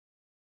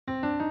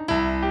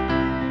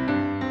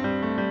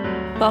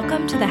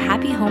Welcome to the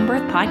Happy Home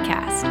Birth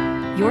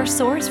Podcast, your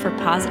source for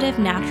positive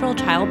natural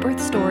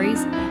childbirth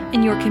stories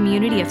and your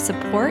community of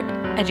support,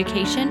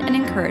 education, and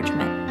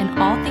encouragement in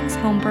all things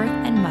home birth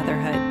and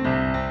motherhood.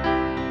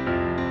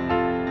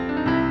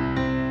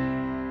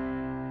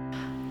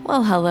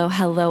 Well,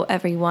 hello,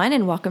 everyone,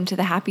 and welcome to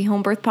the Happy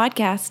Home Birth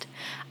Podcast.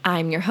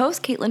 I'm your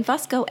host, Caitlin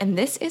Fusco, and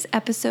this is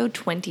episode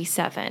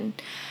 27.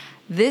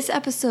 This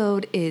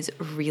episode is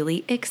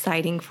really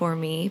exciting for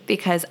me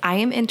because I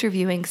am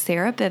interviewing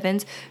Sarah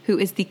Bivens, who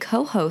is the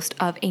co-host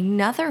of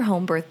another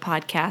home birth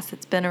podcast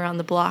that's been around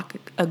the block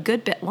a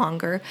good bit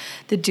longer,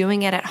 the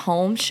Doing It at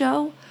Home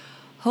show.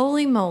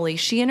 Holy moly,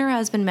 she and her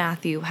husband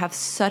Matthew have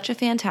such a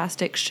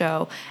fantastic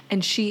show,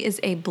 and she is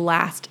a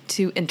blast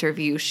to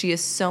interview. She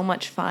is so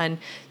much fun,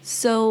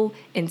 so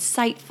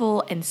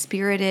insightful and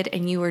spirited,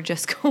 and you are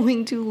just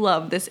going to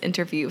love this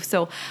interview.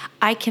 So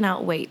I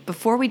cannot wait.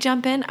 Before we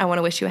jump in, I want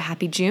to wish you a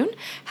happy June.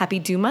 Happy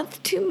Due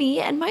Month to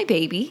me and my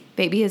baby.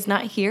 Baby is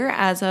not here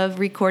as of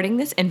recording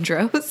this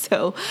intro,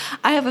 so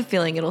I have a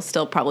feeling it'll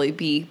still probably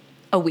be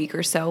a week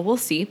or so. We'll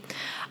see.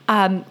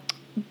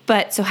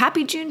 So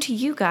happy June to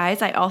you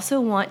guys. I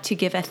also want to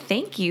give a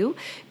thank you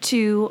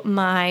to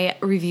my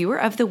reviewer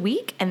of the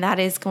week, and that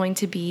is going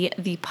to be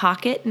The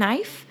Pocket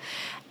Knife.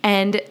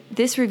 And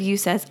this review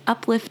says,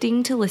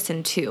 uplifting to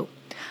listen to.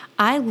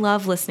 I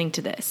love listening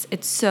to this.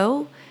 It's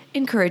so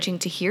encouraging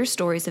to hear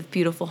stories of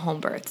beautiful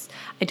home births.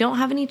 I don't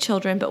have any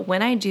children, but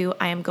when I do,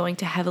 I am going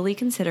to heavily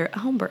consider a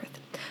home birth.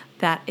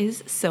 That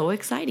is so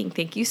exciting.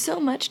 Thank you so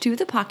much to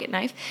The Pocket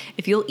Knife.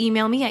 If you'll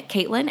email me at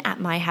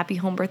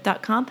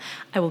caitlin@myhappyhomebirth.com,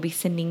 I will be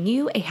sending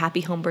you a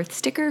Happy Home Birth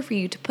sticker for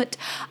you to put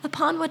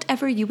upon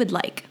whatever you would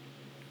like.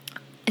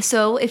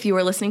 So if you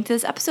are listening to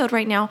this episode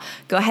right now,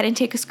 go ahead and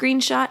take a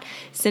screenshot,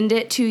 send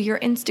it to your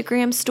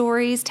Instagram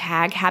stories,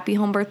 tag Happy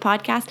Home Birth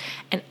Podcast,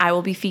 and I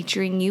will be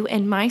featuring you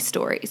in my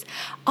stories.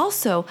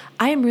 Also,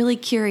 I am really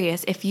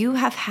curious if you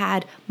have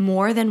had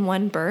more than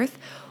one birth.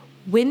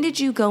 When did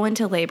you go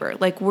into labor?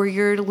 Like, were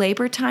your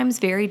labor times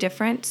very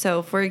different?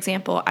 So, for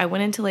example, I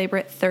went into labor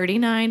at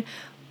 39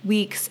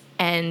 weeks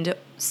and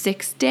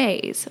 6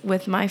 days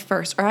with my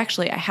first, or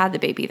actually I had the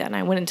baby then.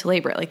 I went into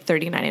labor at like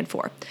 39 and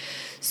 4.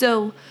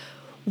 So,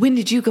 when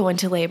did you go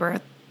into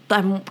labor?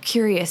 I'm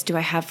curious, do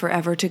I have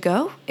forever to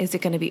go? Is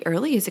it going to be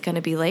early? Is it going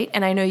to be late?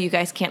 And I know you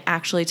guys can't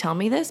actually tell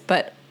me this,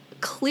 but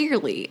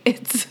clearly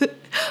it's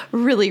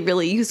really,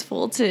 really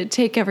useful to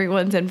take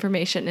everyone's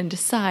information and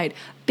decide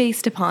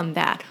based upon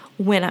that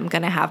when I'm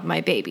going to have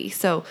my baby.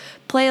 So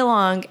play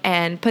along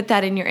and put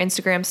that in your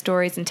Instagram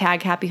stories and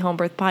tag Happy Home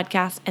Birth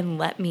Podcast and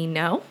let me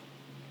know.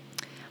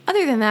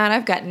 Other than that,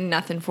 I've got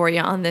nothing for you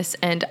on this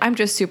end. I'm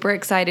just super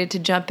excited to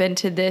jump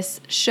into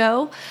this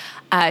show.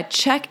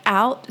 Check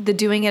out the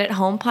Doing It at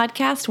Home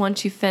podcast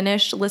once you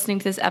finish listening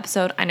to this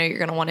episode. I know you're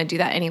going to want to do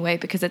that anyway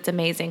because it's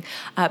amazing.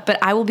 But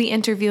I will be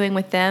interviewing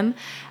with them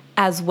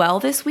as well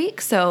this week,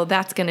 so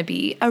that's going to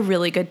be a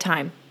really good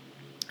time.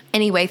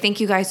 Anyway, thank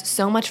you guys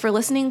so much for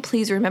listening.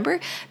 Please remember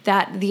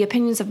that the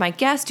opinions of my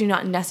guests do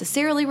not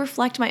necessarily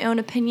reflect my own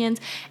opinions,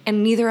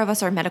 and neither of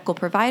us are medical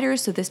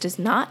providers, so this does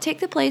not take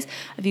the place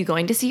of you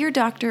going to see your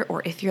doctor,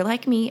 or if you're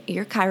like me,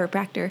 your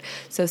chiropractor.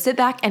 So sit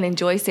back and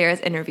enjoy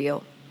Sarah's interview.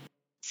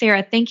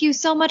 Sarah, thank you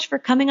so much for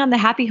coming on the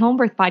Happy Home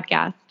Birth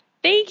Podcast.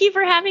 Thank you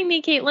for having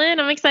me, Caitlin.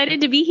 I'm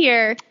excited to be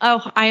here.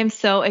 Oh, I am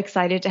so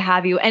excited to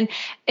have you. And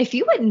if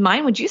you wouldn't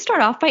mind, would you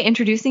start off by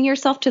introducing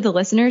yourself to the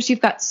listeners? You've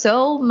got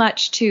so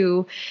much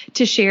to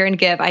share and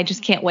give. I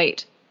just can't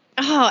wait.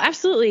 Oh,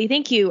 absolutely.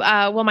 Thank you.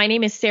 Well, my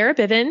name is Sarah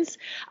Bivens.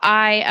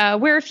 I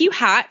wear a few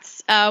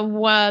hats.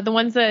 The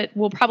ones that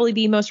will probably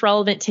be most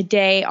relevant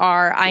today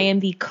are I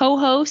am the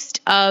co-host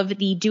of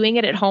the Doing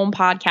It at Home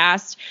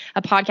podcast,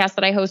 a podcast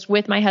that I host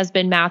with my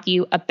husband,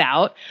 Matthew,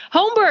 about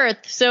home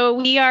birth. So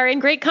we are in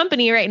great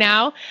company right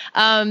now.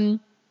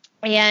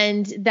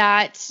 And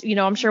that,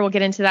 I'm sure we'll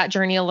get into that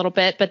journey a little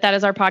bit, but that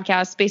is our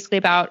podcast basically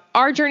about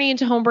our journey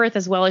into home birth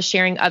as well as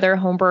sharing other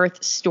home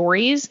birth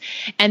stories.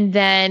 And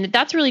then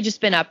that's really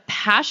just been a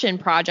passion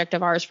project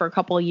of ours for a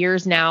couple of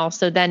years now.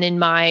 So then in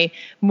my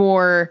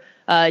more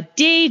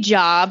day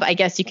job, I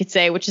guess you could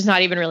say, which is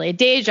not even really a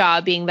day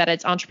job, being that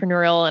it's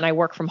entrepreneurial and I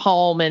work from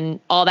home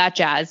and all that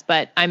jazz.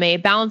 But I'm a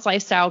balanced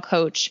lifestyle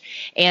coach,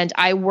 and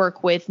I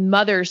work with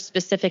mothers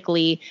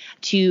specifically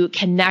to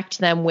connect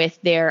them with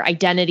their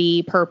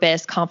identity,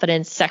 purpose,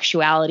 confidence,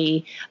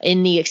 sexuality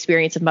in the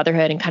experience of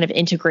motherhood, and kind of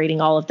integrating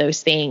all of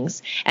those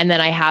things. And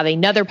then I have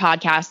another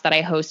podcast that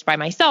I host by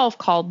myself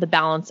called the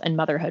Balance and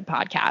Motherhood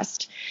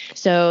Podcast.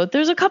 So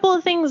there's a couple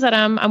of things that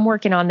I'm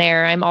working on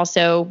there. I'm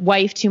also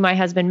wife to my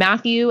husband,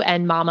 Matthew,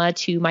 and mama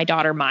to my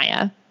daughter,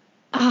 Maya.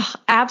 Oh,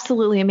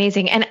 absolutely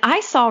amazing. And I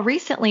saw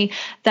recently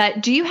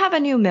that, do you have a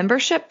new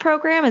membership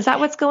program? Is that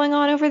what's going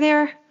on over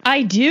there?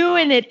 I do,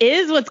 and it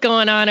is what's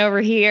going on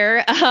over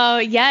here.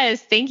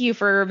 Yes, thank you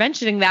for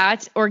mentioning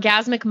that.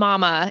 Orgasmic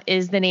Mama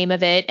is the name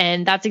of it,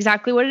 and that's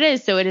exactly what it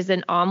is. So it is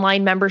an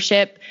online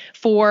membership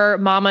for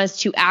mamas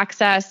to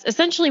access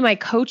essentially my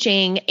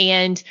coaching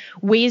and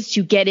ways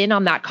to get in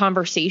on that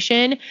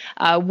conversation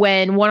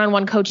when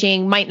one-on-one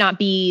coaching might not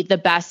be the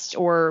best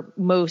or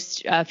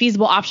most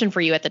feasible option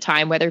for you at the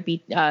time, whether it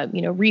be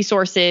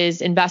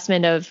resources,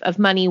 investment of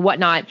money,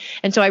 whatnot.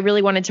 And so I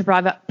really wanted to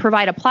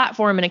provide a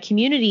platform and a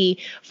community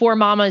for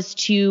mamas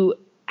to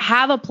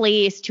have a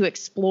place to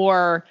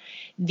explore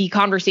the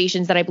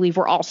conversations that I believe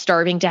we're all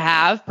starving to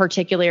have,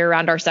 particularly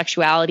around our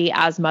sexuality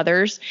as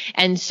mothers.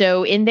 And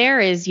so in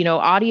there is,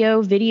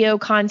 audio, video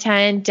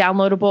content,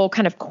 downloadable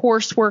kind of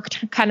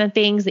coursework kind of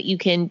things that you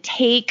can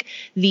take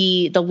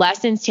the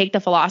lessons, take the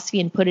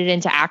philosophy and put it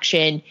into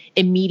action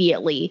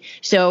immediately.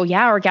 So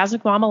yeah,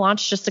 Orgasmic Mama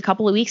launched just a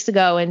couple of weeks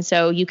ago. And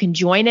so you can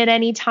join at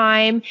any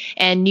time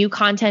and new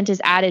content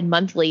is added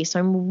monthly. So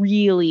I'm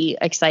really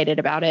excited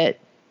about it.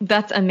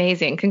 That's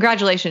amazing.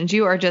 Congratulations.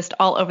 You are just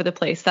all over the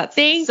place. That's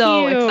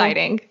so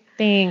exciting.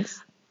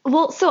 Thanks.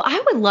 Well, so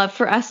I would love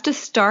for us to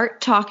start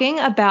talking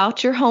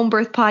about your home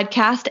birth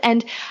podcast.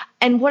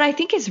 And what I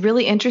think is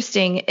really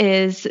interesting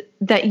is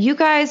that you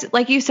guys,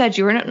 like you said,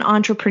 you were an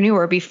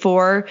entrepreneur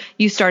before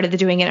you started the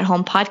Doing It at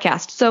Home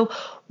podcast. So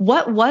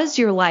what was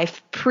your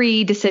life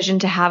pre-decision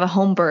to have a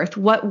home birth?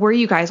 What were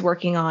you guys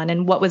working on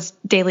and what was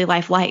daily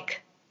life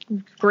like?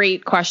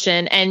 Great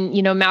question. And,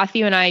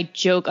 Matthew and I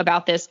joke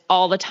about this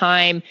all the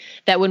time,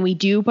 that when we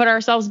do put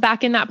ourselves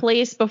back in that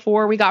place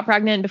before we got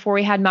pregnant, before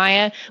we had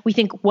Maya, we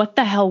think, what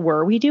the hell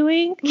were we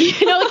doing?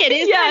 It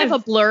is kind of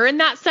a blur in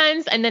that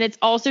sense. And then it's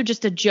also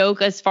just a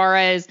joke as far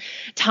as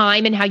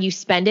time and how you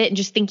spend it and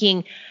just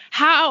thinking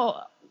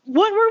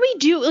what were we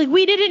doing? Like,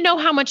 we didn't know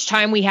how much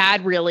time we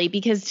had really,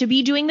 because to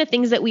be doing the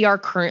things that we are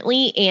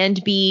currently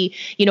and be,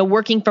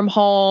 working from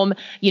home,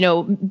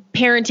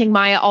 parenting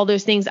Maya, all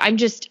those things, I'm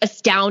just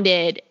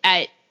astounded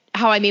at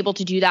how I'm able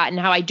to do that and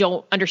how I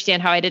don't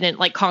understand how I didn't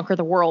conquer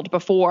the world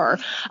before.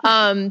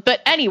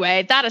 But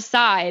anyway, that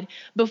aside,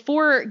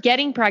 before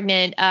getting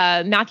pregnant,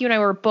 Matthew and I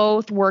were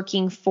both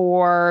working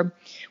for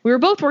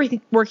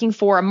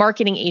a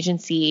marketing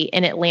agency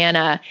in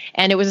Atlanta,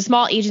 and it was a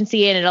small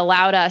agency, and it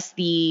allowed us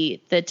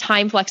the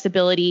time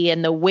flexibility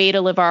and the way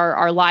to live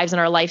our lives and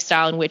our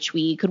lifestyle in which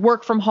we could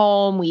work from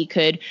home. We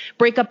could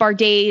break up our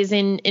days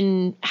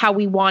in how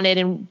we wanted.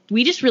 And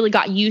we just really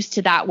got used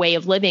to that way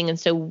of living. And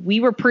so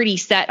we were pretty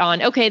set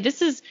on, okay,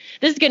 this is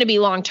going to be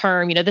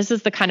long-term. This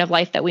is the kind of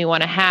life that we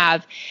want to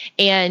have.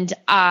 And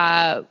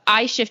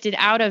I shifted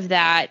out of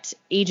that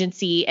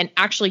agency and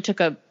actually took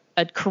a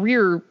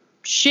career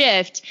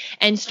shift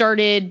and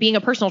started being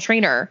a personal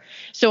trainer.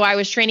 So I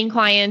was training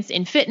clients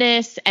in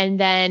fitness. And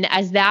then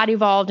as that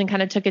evolved and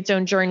kind of took its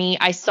own journey,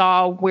 I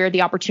saw where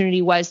the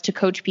opportunity was to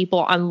coach people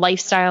on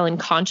lifestyle and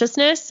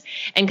consciousness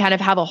and kind of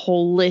have a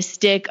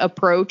holistic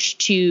approach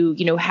to,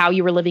 how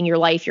you were living your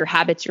life, your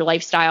habits, your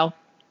lifestyle.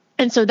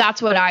 And so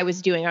that's what I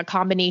was doing, a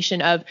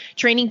combination of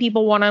training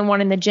people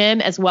one-on-one in the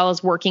gym, as well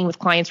as working with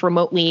clients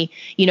remotely,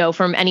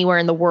 from anywhere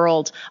in the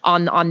world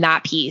on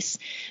that piece.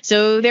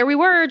 So there we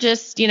were,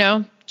 just,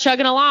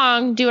 chugging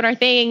along, doing our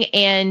thing.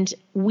 And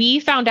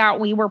we found out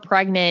we were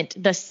pregnant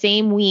the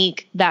same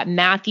week that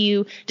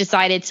Matthew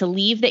decided to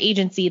leave the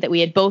agency that we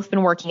had both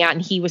been working at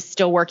and he was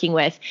still working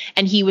with.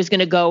 And he was going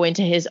to go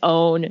into his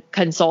own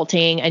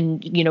consulting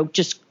and,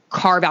 just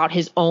carve out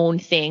his own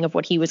thing of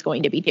what he was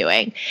going to be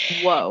doing.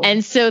 Whoa.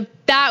 And so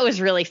that was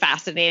really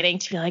fascinating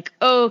to be like,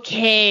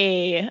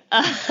 okay,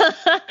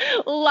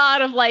 a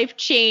lot of life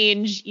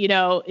change,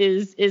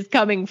 is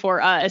coming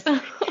for us.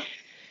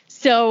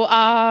 So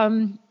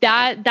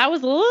that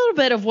was a little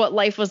bit of what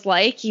life was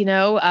like.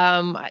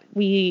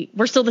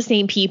 We're still the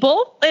same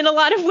people in a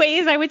lot of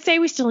ways. I would say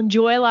we still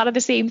enjoy a lot of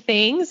the same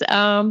things,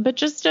 but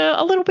just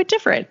a little bit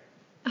different.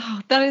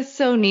 Oh, that is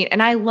so neat.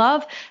 And I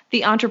love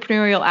the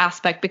entrepreneurial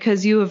aspect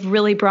because you have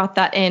really brought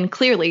that in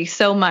clearly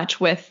so much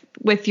with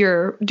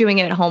your Doing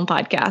It at Home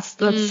podcast.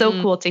 That's so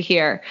cool to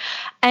hear.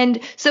 And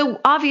so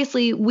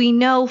obviously we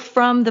know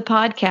from the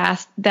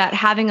podcast that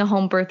having a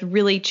home birth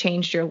really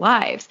changed your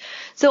lives.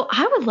 So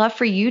I would love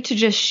for you to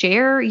just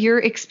share your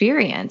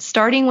experience,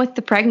 starting with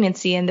the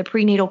pregnancy and the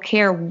prenatal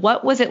care.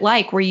 What was it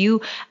like? Were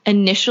you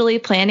initially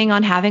planning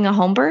on having a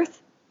home birth?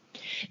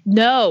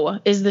 No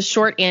is the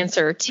short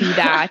answer to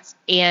that.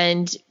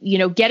 And,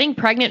 getting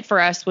pregnant for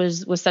us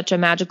was such a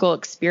magical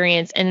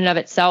experience in and of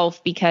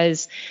itself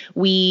because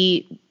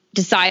we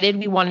decided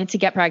we wanted to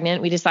get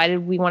pregnant. We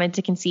decided we wanted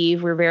to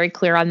conceive. We were very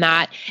clear on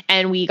that.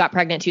 And we got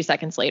pregnant 2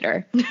 seconds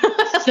later.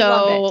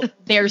 So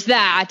there's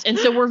that. And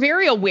so we're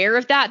very aware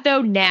of that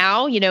though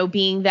now,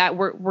 being that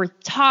we're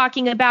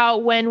talking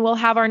about when we'll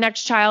have our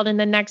next child in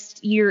the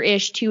next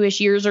year-ish, 2-ish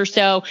years or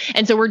so.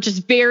 And so we're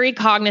just very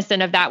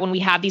cognizant of that when we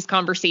have these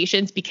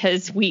conversations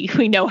because we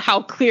know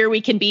how clear we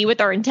can be with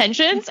our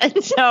intentions.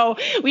 And so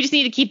we just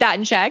need to keep that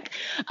in check.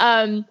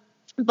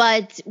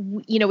 But,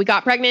 we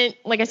got pregnant,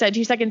 like I said,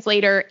 2 seconds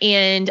later,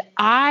 and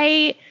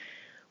I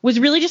was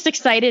really just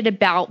excited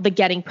about the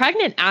getting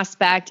pregnant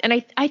aspect. And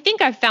I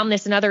think I've found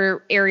this in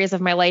other areas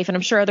of my life, and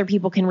I'm sure other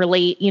people can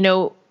relate.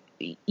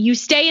 you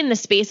stay in the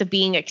space of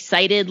being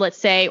excited, let's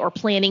say, or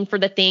planning for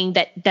the thing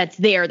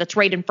that's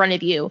right in front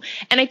of you.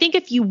 And I think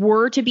if you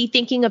were to be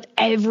thinking of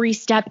every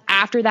step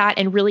after that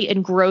and really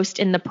engrossed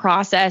in the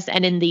process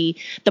and in the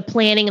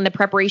planning and the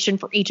preparation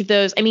for each of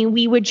those, I mean,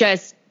 we would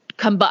just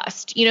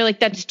combust, like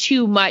that's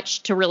too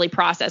much to really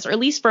process, or at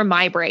least for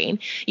my brain,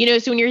 so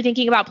when you're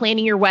thinking about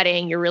planning your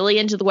wedding, you're really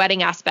into the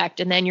wedding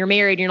aspect, and then you're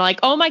married and you're like,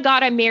 oh my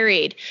God, I'm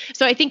married.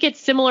 So I think it's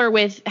similar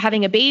with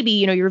having a baby,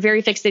 you're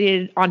very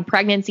fixated on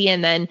pregnancy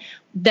and then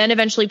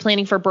eventually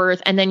planning for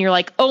birth. And then you're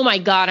like, oh my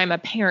God, I'm a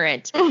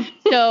parent.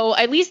 So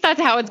at least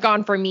that's how it's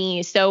gone for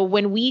me. So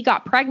when we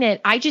got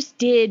pregnant, I just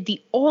did the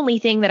only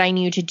thing that I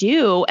knew to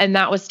do. And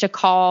that was to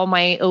call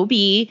my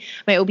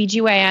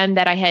OBGYN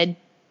that I had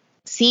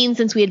seen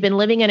since we had been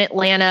living in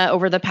Atlanta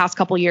over the past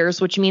couple years,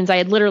 which means I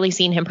had literally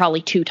seen him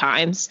probably 2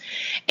 times.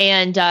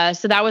 And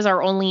so that was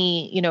our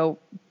only,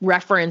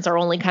 reference, our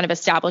only kind of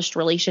established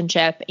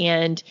relationship.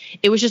 And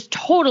it was just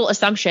total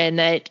assumption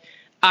that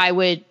I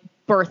would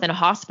birth in a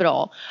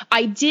hospital.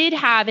 I did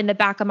have in the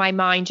back of my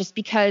mind, just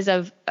because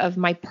of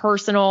my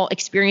personal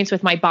experience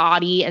with my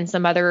body and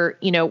some other,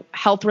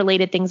 health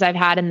related things I've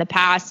had in the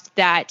past,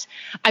 that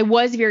I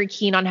was very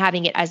keen on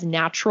having it as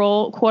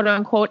natural, quote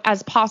unquote,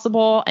 as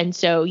possible. And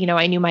so,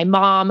 I knew my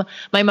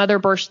mother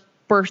birthed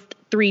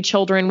 3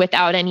 children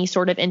without any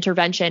sort of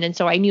intervention. And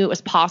so I knew it was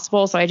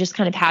possible. So I just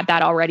kind of had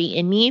that already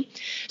in me.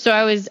 So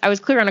I was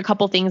clear on a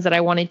couple things that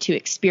I wanted to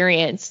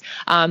experience,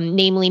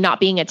 namely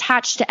not being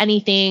attached to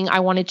anything.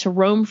 I wanted to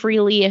roam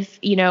freely if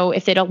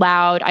it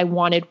allowed. I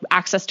wanted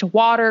access to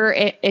water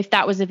if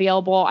that was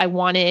available. I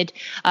wanted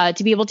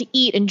to be able to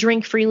eat and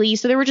drink freely.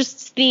 So there were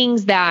just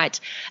things that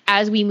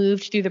as we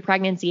moved through the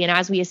pregnancy and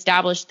as we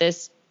established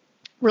this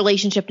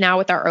relationship now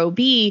with our OB,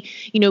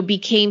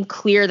 became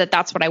clear that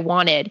that's what I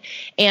wanted.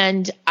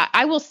 And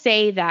I will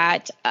say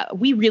that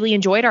we really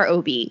enjoyed our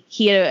OB.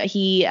 He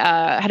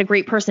had a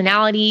great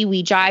personality.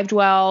 We jived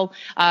well.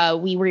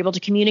 We were able to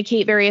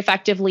communicate very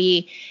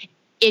effectively.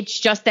 It's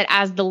just that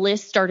as the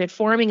list started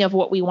forming of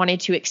what we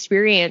wanted to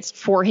experience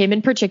for him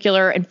in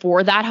particular, and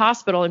for that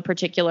hospital in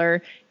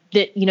particular,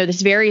 that,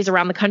 this varies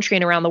around the country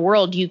and around the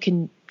world. You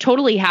can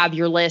totally have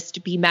your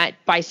list be met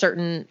by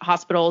certain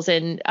hospitals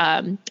and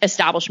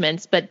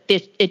establishments, but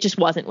it just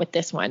wasn't with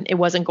this one. It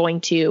wasn't going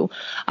to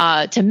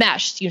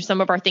mesh. Some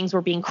of our things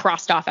were being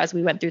crossed off as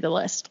we went through the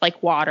list,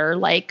 like water,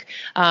 like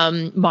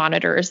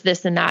monitors,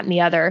 this and that and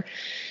the other.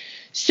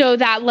 So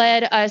that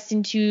led us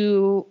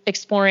into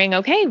exploring,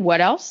 okay, what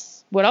else?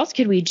 What else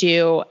could we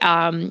do?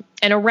 And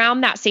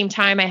around that same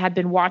time, I had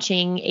been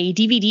watching a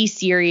DVD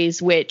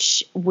series,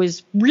 which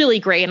was really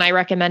great, and I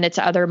recommend it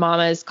to other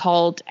mamas,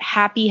 called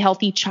Happy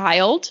Healthy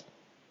Child.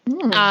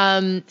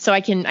 So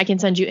I can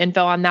send you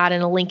info on that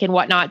and a link and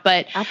whatnot.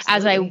 But absolutely,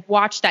 as I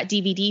watched that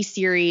DVD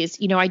series,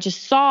 I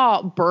just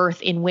saw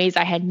birth in ways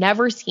I had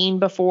never seen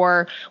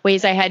before,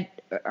 ways I had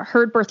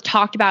heard birth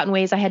talked about in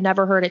ways I had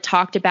never heard it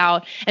talked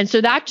about. And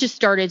so that just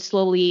started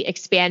slowly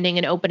expanding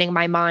and opening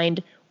my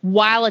mind,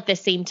 while at the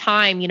same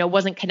time,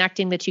 wasn't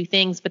connecting the two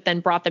things, but then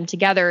brought them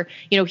together.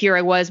 Here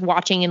I was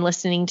watching and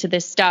listening to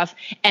this stuff,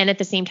 and at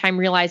the same time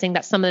realizing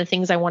that some of the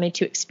things I wanted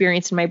to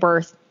experience in my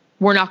birth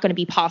were not going to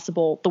be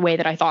possible the way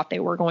that I thought they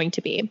were going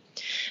to be.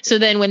 So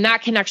then when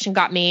that connection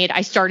got made,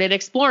 I started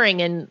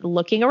exploring and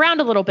looking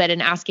around a little bit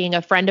and asking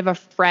a friend of a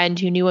friend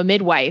who knew a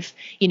midwife,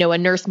 a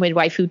nurse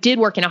midwife who did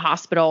work in a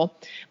hospital,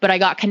 but I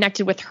got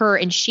connected with her,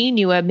 and she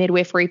knew a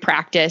midwifery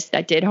practice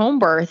that did home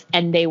birth,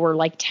 and they were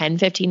like 10,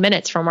 15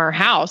 minutes from our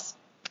house.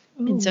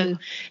 And so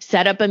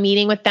set up a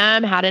meeting with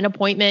them, had an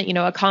appointment,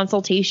 a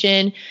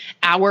consultation,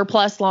 hour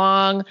plus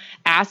long,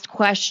 asked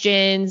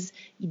questions.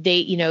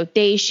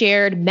 They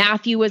shared.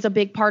 Matthew was a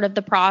big part of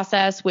the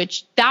process,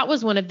 which that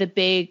was one of the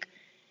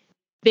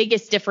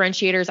biggest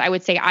differentiators I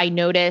would say I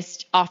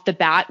noticed off the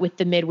bat with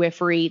the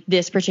midwifery,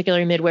 this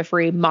particular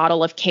midwifery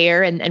model of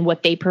care and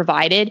what they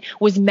provided,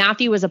 was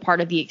Matthew was a part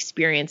of the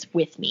experience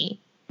with me.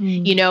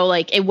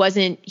 It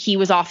wasn't, he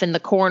was off in the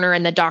corner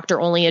and the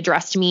doctor only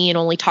addressed me and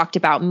only talked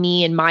about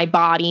me and my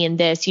body and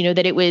this,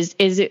 that it was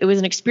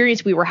an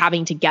experience we were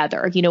having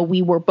together.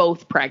 We were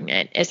both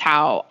pregnant is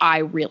how I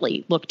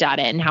really looked at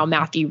it, and how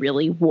Matthew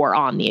really wore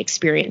on the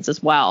experience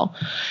as well.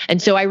 And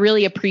so I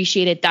really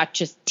appreciated that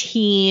just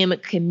team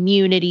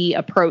community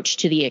approach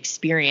to the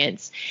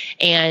experience.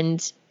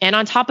 And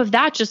on top of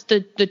that, just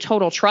the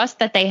total trust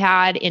that they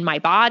had in my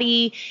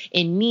body,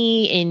 in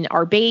me, in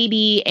our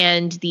baby,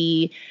 and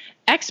the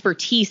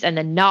expertise and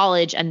the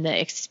knowledge and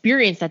the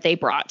experience that they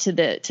brought to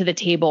the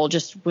table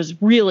just was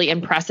really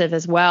impressive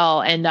as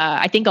well. And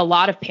I think a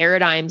lot of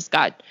paradigms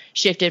got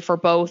shifted for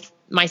both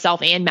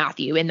myself and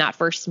Matthew in that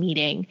first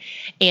meeting.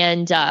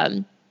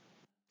 And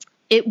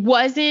it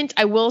wasn't,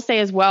 I will say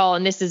as well,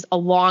 and this is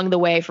along the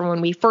way from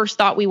when we first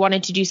thought we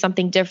wanted to do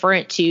something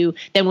different to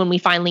then when we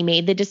finally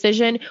made the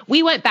decision,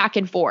 we went back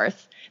and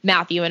forth,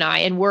 Matthew and I,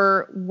 and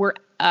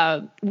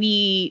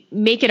we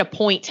make it a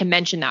point to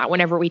mention that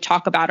whenever we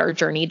talk about our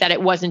journey, that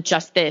it wasn't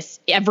just this,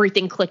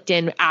 everything clicked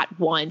in at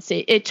once.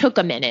 It took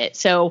a minute.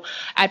 So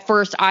at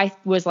first I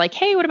was like,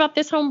 hey, what about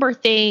this home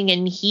birth thing?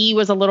 And he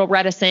was a little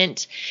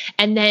reticent.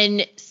 And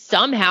then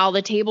somehow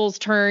the tables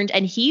turned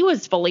and he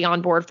was fully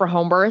on board for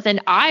home birth.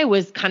 And I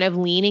was kind of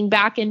leaning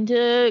back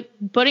into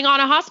putting on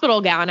a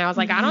hospital gown. I was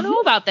like, I don't know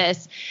about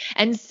this.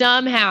 And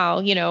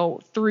somehow,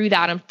 through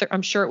that,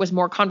 I'm sure it was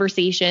more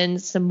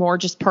conversations, some more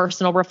just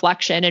personal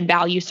reflection and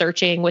value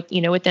searching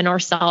within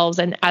ourselves.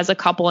 And as a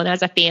couple and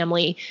as a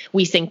family,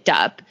 we synced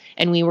up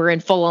and we were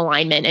in full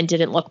alignment and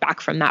didn't look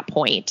back from that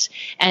point.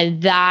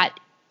 And that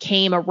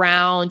came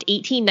around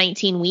 18,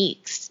 19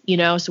 weeks,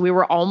 so we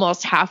were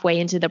almost halfway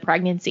into the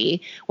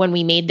pregnancy when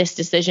we made this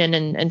decision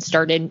and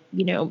started,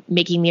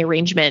 making the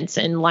arrangements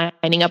and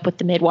lining up with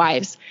the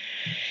midwives.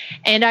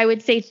 And I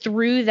would say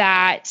through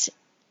that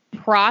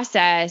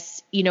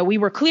process, we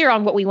were clear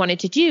on what we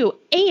wanted to do.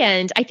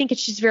 And I think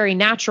it's just very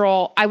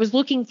natural. I was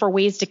looking for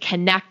ways to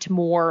connect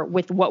more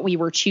with what we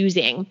were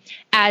choosing,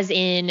 as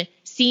in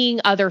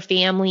seeing other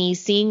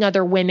families, seeing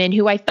other women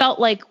who I felt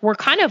like were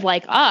kind of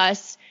like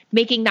us,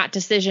 making that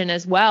decision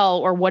as well,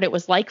 or what it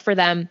was like for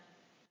them.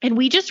 And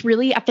we just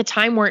really at the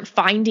time weren't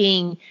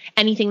finding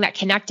anything that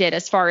connected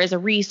as far as a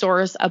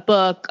resource, a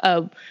book,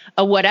 a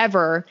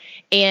whatever.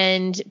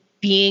 And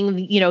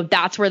being,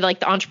 that's where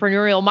like the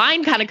entrepreneurial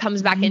mind kind of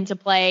comes back into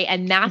play.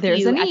 And Matthew,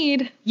 there's a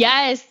need.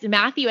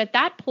 Matthew at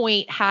that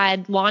point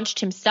had launched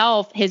his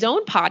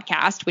own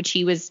podcast, which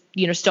he was,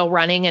 still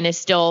running and is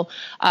still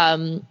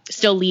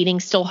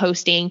leading, still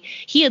hosting.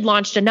 He had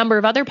launched a number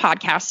of other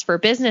podcasts for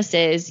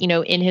businesses,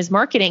 in his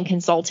marketing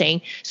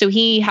consulting. So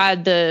he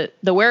had the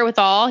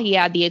wherewithal, he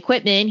had the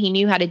equipment, he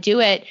knew how to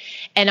do it.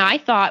 And I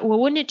thought, well,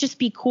 wouldn't it just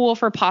be cool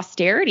for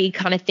posterity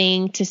kind of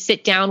thing to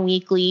sit down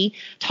weekly,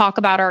 talk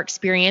about our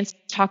experience,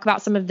 talk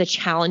about some of the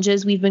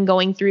challenges we've been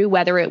going through,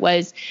 whether it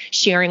was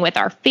sharing with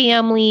our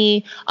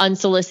family,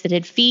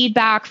 unsolicited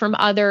feedback from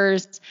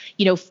others,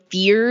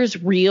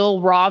 fears,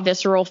 real, raw,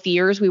 visceral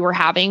fears we were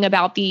having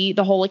about the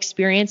whole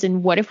experience.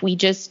 And what if we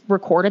just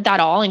recorded that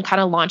all and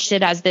kind of launched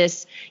it as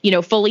this,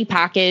 fully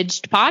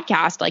packaged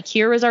podcast? Like,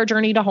 here is our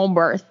journey to home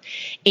birth.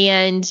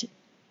 And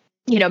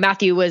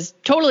Matthew was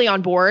totally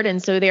on board.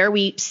 And so there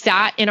we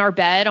sat in our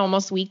bed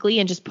almost weekly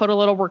and just put a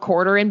little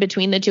recorder in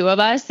between the two of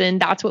us. And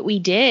that's what we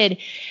did.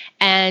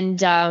 And,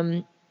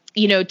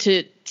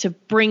 to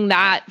bring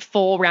that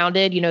full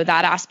rounded,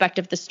 that aspect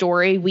of the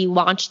story, we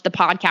launched the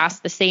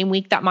podcast the same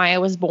week that Maya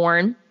was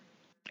born.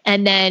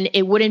 And then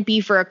it wouldn't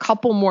be for a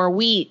couple more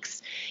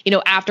weeks,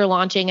 after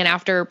launching and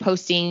after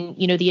posting,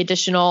 the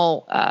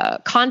additional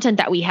content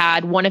that we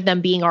had, one of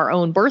them being our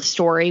own birth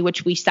story,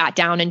 which we sat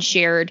down and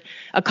shared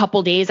a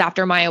couple days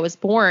after Maya was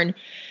born.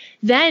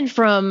 Then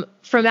from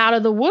out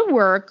of the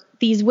woodwork,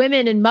 these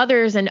women and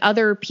mothers and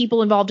other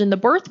people involved in the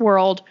birth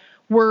world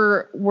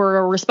were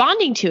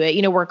responding to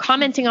it. We're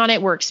commenting on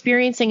it, we're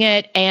experiencing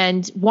it,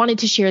 and wanted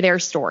to share their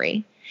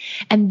story.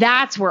 And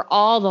that's where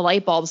all the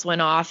light bulbs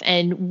went off.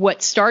 And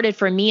what started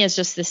for me is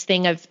just this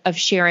thing of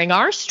sharing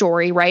our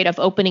story, right? Of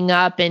opening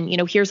up and,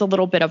 here's a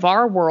little bit of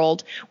our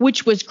world,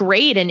 which was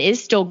great and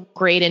is still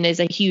great and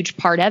is a huge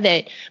part of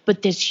it.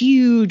 But this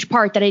huge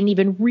part that I didn't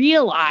even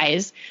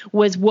realize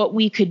was what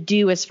we could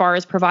do as far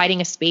as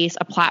providing a space,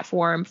 a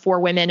platform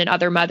for women and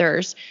other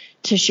mothers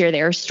to share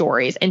their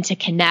stories and to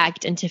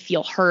connect and to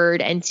feel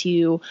heard and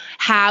to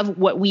have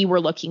what we were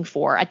looking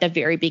for at the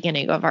very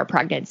beginning of our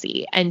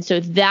pregnancy. And so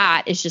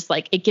that is just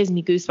like, it gives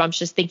me goosebumps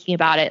just thinking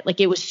about it. Like,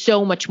 it was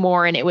so much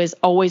more, and it was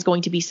always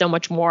going to be so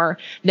much more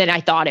than I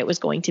thought it was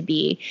going to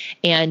be.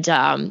 And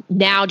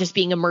now just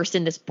being immersed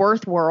in this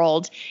birth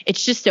world,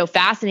 it's just so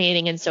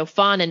fascinating and so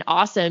fun and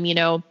awesome,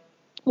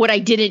 what I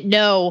didn't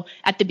know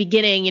at the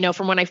beginning,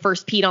 from when I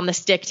first peed on the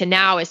stick to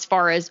now, as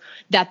far as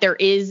that there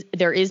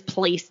is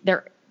place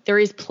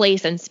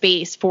and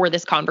space for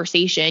this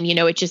conversation.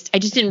 I just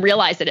didn't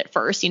realize it at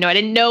first. I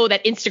didn't know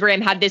that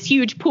Instagram had this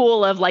huge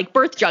pool of like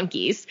birth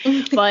junkies,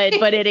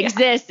 but it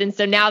exists. And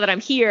so now that I'm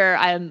here,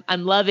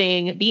 I'm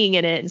loving being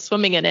in it and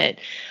swimming in it.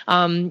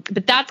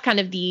 But that's kind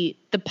of the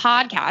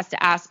podcast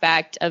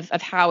aspect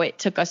of how it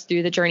took us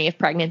through the journey of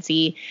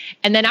pregnancy.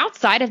 And then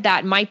outside of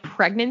that, my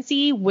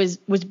pregnancy was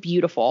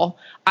beautiful.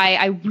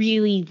 I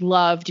really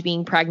loved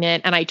being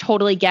pregnant, and I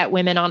totally get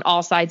women on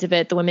all sides of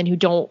it, the women who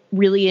don't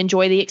really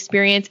enjoy the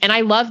experience. And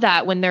I love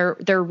that when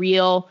they're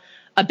real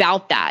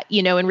about that,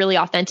 and really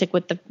authentic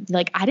with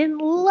I didn't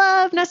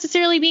love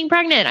necessarily being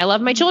pregnant. I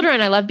love my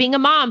children. I love being a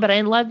mom, but I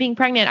didn't love being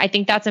pregnant. I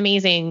think that's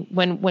amazing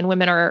when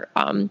women are,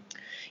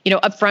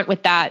 upfront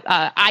with that.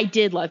 I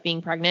did love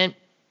being pregnant.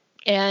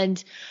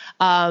 And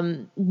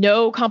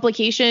no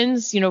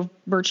complications,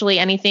 virtually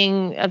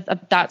anything of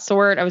that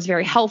sort. I was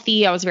very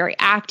healthy. I was very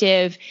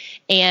active,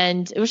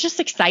 and it was just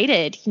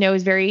excited. I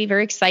was very,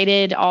 very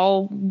excited,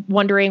 all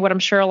wondering what I'm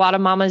sure a lot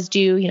of mamas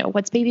do.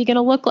 What's baby going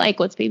to look like?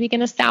 What's baby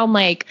going to sound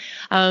like?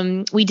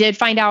 We did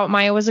find out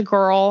Maya was a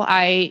girl.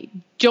 I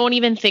don't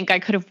even think I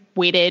could have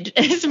waited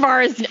as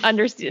far as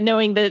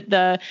knowing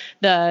the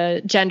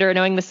gender,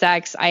 knowing the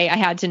sex. I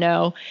had to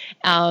know.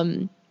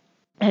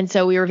 And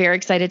so we were very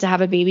excited to have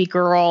a baby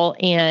girl,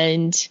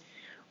 and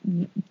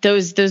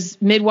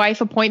those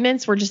midwife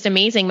appointments were just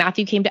amazing.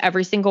 Matthew came to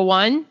every single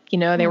one.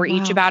 They were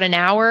each about an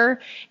hour.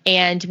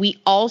 And we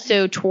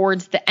also,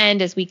 towards the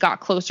end, as we got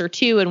closer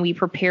to, and we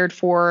prepared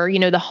for,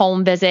 the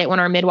home visit when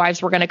our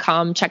midwives were going to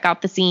come check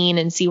out the scene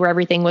and see where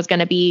everything was going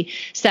to be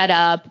set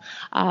up.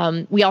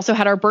 We also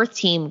had our birth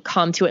team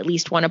come to at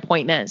least one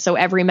appointment. So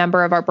every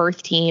member of our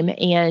birth team,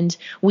 and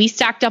we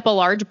stacked up a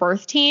large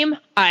birth team.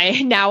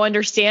 I now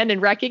understand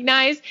and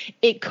recognize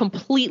it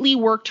completely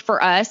worked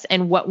for us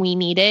and what we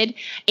needed.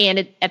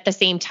 And at the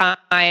same time,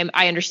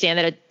 I understand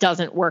that it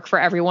doesn't work for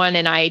everyone.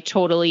 And I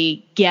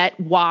totally get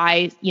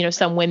why,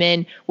 some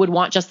women would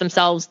want just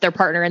themselves, their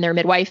partner, and their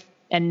midwife,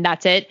 and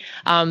that's it.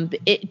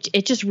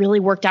 It just really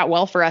worked out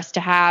well for us to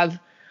have,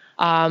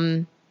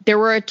 there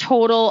were a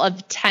total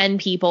of 10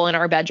 people in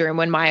our bedroom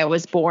when Maya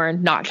was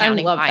born, not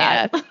counting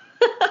Maya. So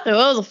it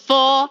was a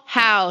full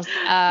house.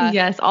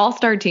 Yes.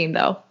 All-star team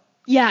though.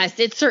 Yes,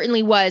 it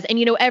certainly was. And,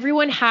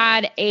 everyone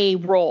had a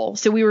role.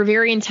 So we were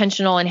very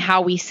intentional in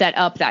how we set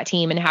up that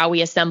team and how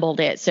we assembled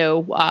it.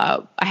 So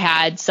I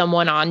had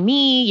someone on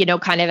me,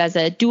 kind of as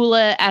a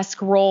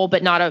doula-esque role,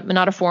 but not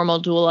a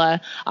formal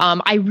doula.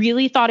 I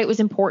really thought it was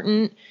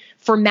important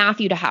for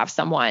Matthew to have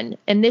someone.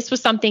 And this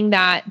was something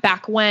that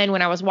back when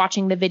I was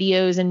watching the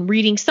videos and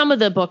reading some of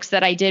the books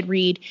that I did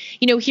read,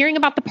 hearing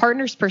about the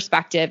partner's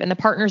perspective and the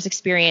partner's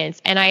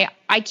experience. And I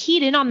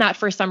keyed in on that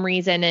for some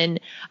reason. And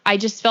I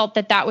just felt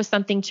that was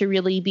something to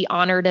really be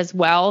honored as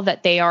well,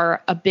 that they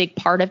are a big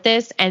part of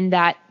this and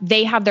that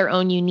they have their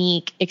own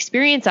unique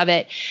experience of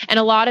it. And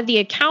a lot of the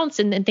accounts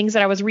and things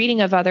that I was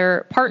reading of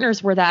other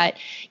partners were that,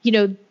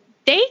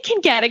 they can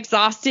get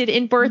exhausted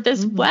in birth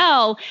as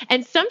well.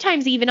 And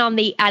sometimes even on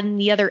the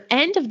other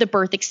end of the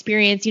birth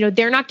experience,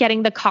 they're not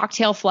getting the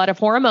cocktail flood of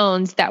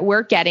hormones that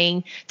we're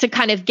getting to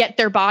kind of get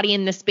their body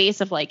in the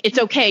space of like, it's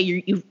okay,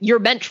 you're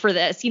meant for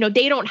this.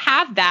 They don't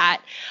have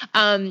that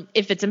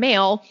if it's a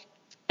male.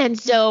 And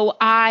so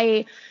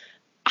I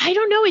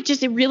don't know.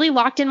 It really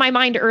locked in my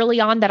mind early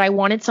on that I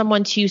wanted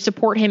someone to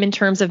support him in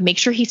terms of make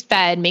sure he's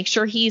fed, make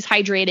sure he's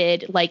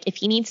hydrated, like if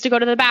he needs to go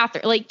to the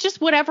bathroom, like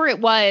just whatever it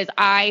was,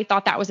 I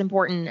thought that was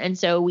important. And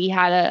so we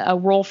had a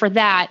role for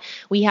that.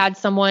 We had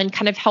someone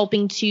kind of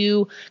helping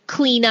to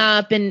clean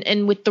up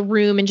and with the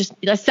room and just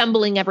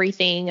assembling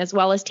everything as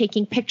well as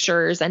taking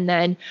pictures. And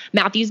then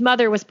Matthew's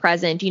mother was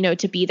present,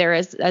 to be there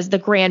as the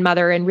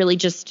grandmother and really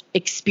just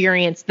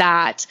experience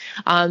that.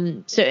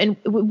 And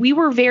we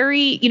were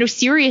very,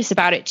 serious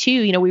about it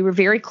too. We were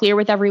very clear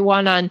with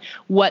everyone on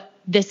what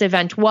this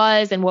event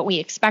was and what we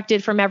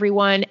expected from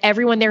everyone.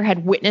 Everyone there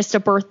had witnessed a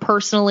birth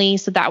personally,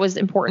 so that was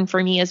important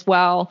for me as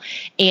well.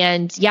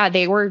 And yeah,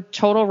 they were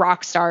total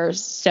rock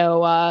stars.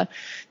 So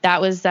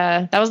that was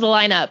the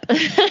lineup.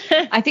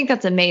 I think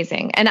that's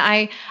amazing.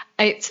 And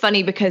it's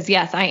funny because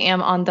yes, I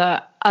am on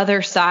the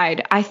other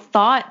side. I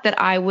thought that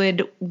I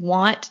would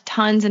want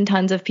tons and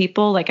tons of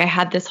people. Like I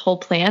had this whole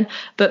plan,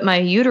 but my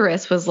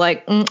uterus was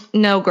like,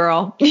 no,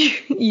 girl,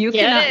 you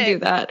cannot do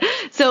that.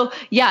 So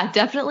yeah,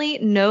 definitely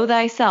know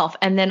thyself.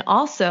 And then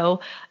also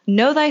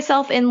know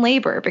thyself in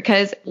labor,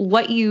 because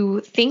what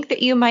you think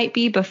that you might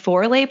be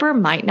before labor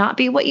might not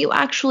be what you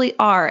actually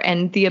are.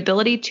 And the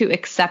ability to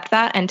accept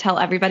that and tell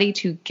everybody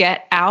to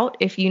get out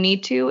if you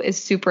need to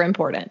is super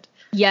important.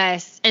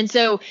 Yes. And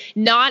so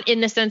not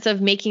in the sense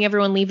of making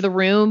everyone leave the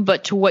room,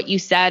 but to what you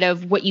said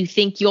of what you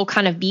think you'll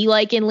kind of be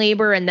like in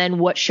labor and then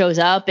what shows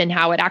up and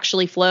how it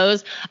actually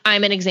flows.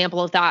 I'm an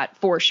example of that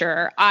for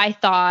sure. I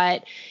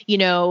thought,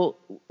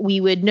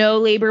 we would know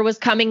labor was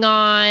coming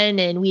on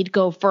and we'd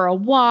go for a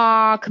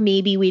walk.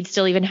 Maybe we'd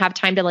still even have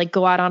time to like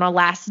go out on a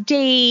last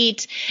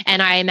date.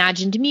 And I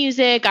imagined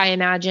music. I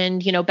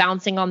imagined,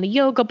 bouncing on the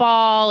yoga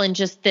ball and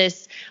just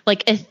this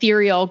like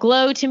ethereal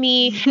glow to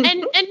me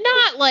and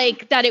not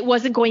like that it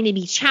wasn't going to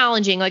be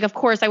challenging. Like, of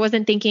course, I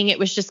wasn't thinking it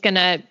was just going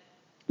to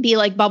be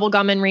like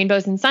bubblegum and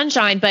rainbows and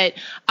sunshine, but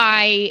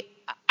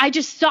I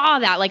just saw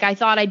that. Like, I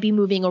thought I'd be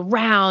moving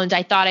around.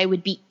 I thought I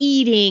would be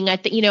eating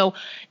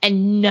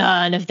and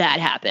none of that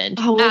happened.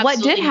 Oh, well,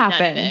 what did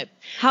happen?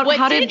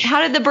 How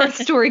did the birth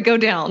story go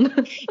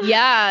down?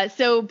 Yeah.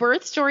 So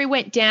birth story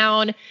went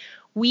down.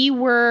 We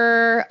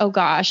were,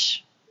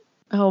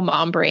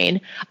 mom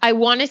brain. I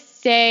want to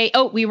say,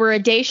 we were a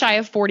day shy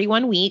of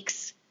 41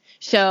 weeks.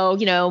 So,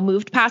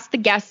 moved past the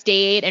guest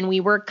date and we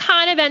were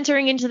kind of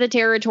entering into the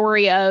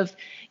territory of,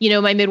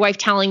 my midwife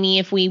telling me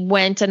if we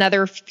went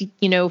another, few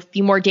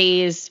more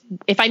days,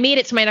 if I made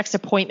it to my next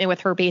appointment with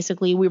her,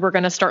 basically, we were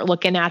going to start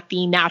looking at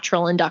the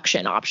natural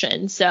induction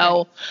option.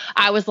 So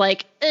I was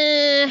like,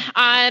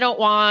 I don't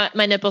want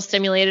my nipples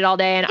stimulated all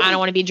day and I don't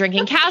want to be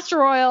drinking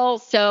castor oil.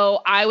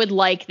 So I would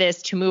like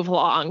this to move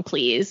along,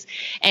 please.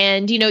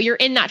 And, you're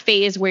in that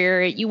phase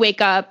where you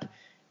wake up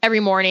every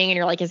morning and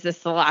you're like, is this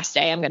the last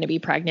day I'm going to be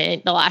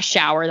pregnant? The last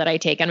shower that I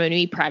take, I'm going to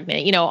be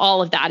pregnant.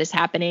 All of that is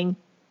happening.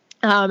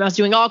 I was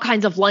doing all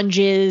kinds of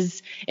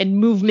lunges and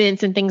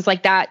movements and things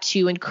like that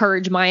to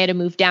encourage Maya to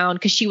move down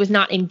because she was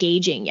not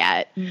engaging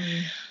yet.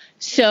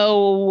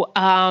 So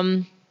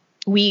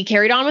we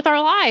carried on with our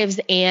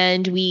lives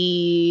and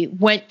we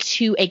went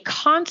to a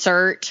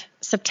concert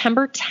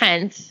September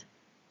 10th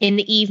in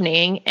the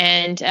evening,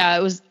 and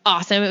it was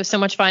awesome. It was so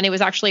much fun. It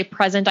was actually a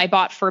present I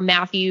bought for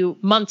Matthew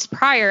months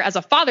prior as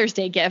a Father's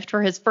Day gift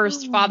for his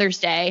first Father's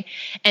Day.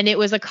 And it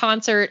was a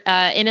concert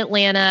in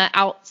Atlanta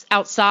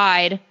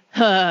outside.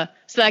 So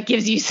that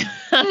gives you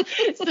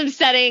some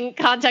setting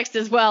context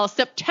as well.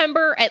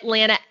 September,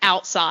 Atlanta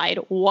outside.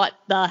 What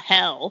the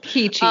hell?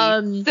 Peachy.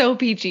 So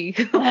peachy.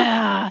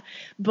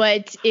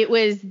 But it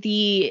was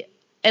the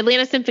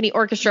Atlanta Symphony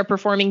Orchestra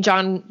performing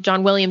John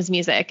Williams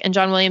music. And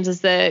John Williams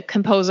is the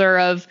composer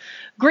of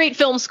great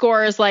film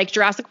scores like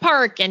Jurassic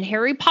Park and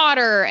Harry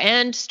Potter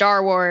and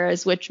Star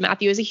Wars, which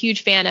Matthew is a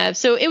huge fan of.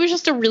 So it was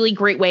just a really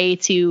great way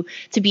to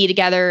be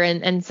together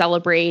and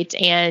celebrate.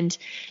 And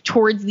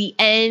towards the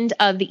end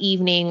of the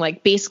evening,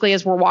 like basically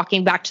as we're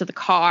walking back to the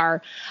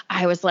car,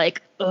 I was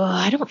like,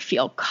 I don't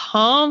feel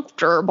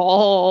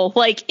comfortable,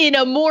 like in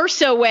a more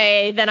so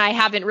way than I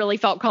haven't really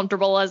felt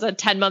comfortable as a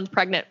 10-month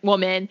pregnant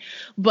woman.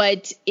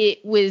 But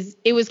it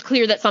was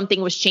clear that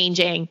something was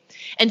changing.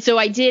 And so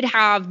I did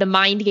have the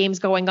mind games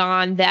going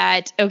on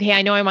that, okay,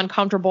 I know I'm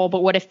uncomfortable,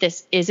 but what if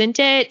this isn't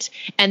it?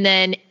 And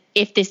then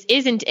if this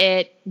isn't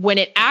it, when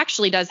it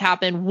actually does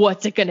happen,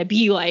 what's it going to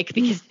be like?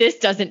 Because this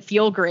doesn't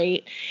feel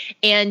great.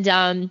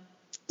 And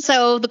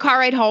so the car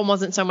ride home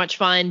wasn't so much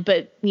fun,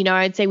 but,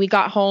 I'd say we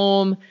got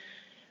home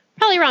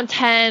probably around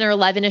 10 or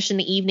 11ish in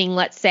the evening,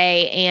 let's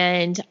say,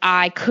 and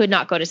I could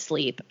not go to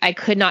sleep. I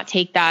could not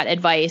take that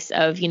advice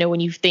of, when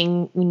you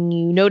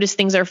notice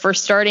things are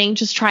first starting,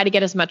 just try to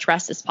get as much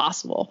rest as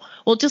possible.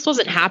 Well, it just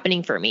wasn't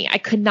happening for me. I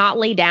could not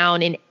lay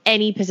down in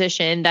any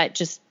position that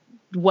just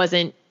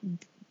wasn't,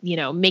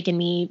 making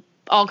me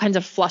all kinds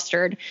of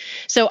flustered.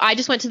 So I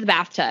just went to the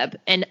bathtub,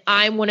 and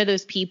I'm one of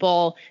those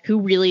people who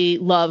really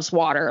loves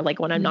water. Like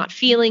when I'm not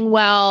feeling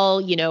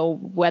well,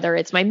 whether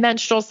it's my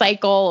menstrual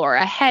cycle or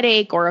a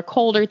headache or a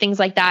cold or things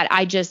like that,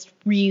 I just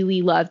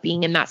really love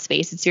being in that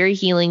space. It's very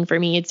healing for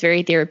me. It's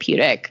very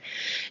therapeutic.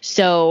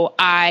 So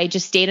I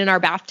just stayed in our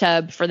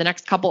bathtub for the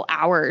next couple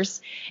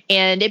hours,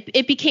 and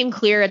it became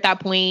clear at that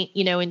point,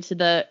 into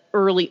the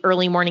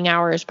early morning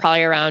hours,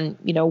 probably around,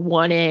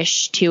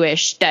 1-ish,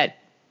 2-ish, that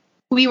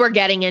we were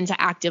getting into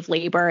active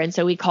labor. And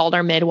so we called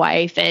our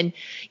midwife, and,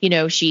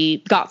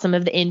 she got some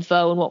of the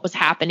info and what was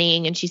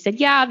happening. And she said,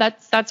 yeah,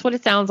 that's what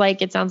it sounds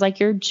like. It sounds like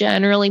you're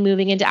generally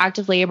moving into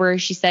active labor.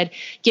 She said,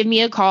 give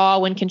me a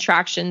call when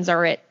contractions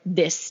are at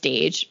this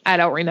stage. I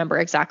don't remember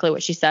exactly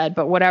what she said,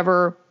 but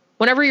whenever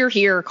you're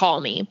here,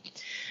 call me.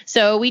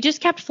 So we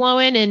just kept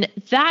flowing. And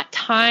that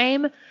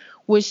time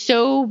was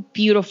so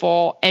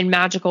beautiful and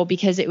magical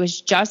because it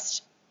was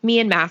just me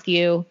and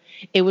Matthew.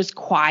 It was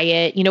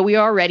quiet. We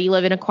already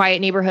live in a quiet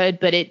neighborhood,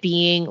 but it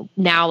being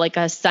now like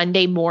a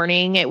Sunday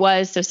morning, it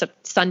was. So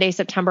Sunday,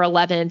 September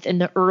 11th in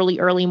the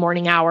early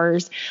morning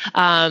hours.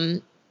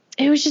 It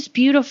was just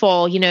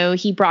beautiful.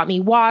 He brought me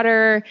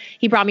water.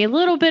 He brought me a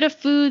little bit of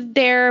food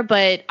there,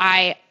 but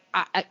I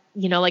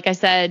like I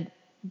said,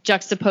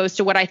 juxtaposed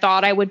to what I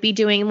thought I would be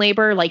doing in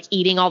labor, like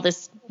eating all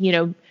this,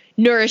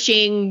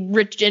 nourishing,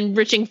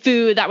 enriching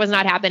food, that was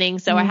not happening.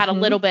 So I had a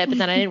little bit, but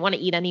then I didn't want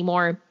to eat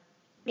anymore.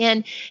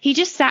 And he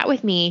just sat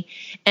with me.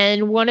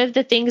 And one of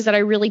the things that I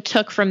really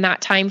took from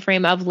that time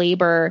frame of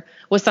labor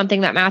was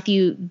something that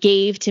Matthew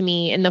gave to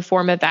me in the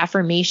form of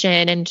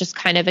affirmation and just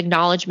kind of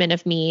acknowledgement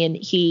of me. And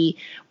he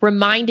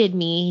reminded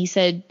me, he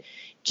said,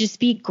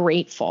 just be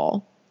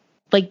grateful.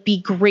 Like,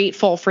 be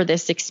grateful for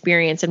this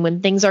experience. And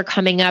when things are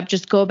coming up,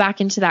 just go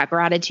back into that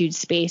gratitude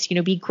space,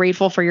 be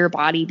grateful for your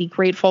body, be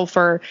grateful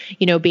for,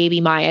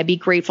 baby Maya, be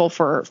grateful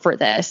for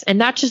this.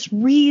 And that just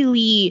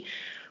really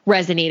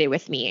resonated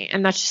with me.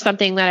 And that's just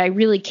something that I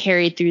really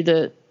carried through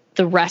the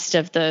rest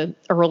of the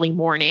early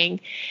morning.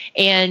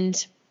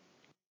 And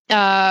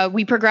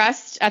we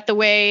progressed at the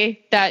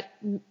way that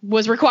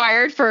was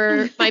required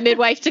for my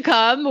midwife to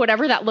come,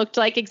 whatever that looked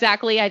like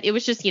exactly. It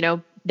was just,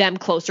 them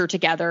closer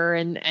together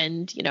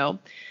and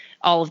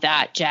all of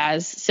that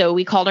jazz. So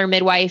we called our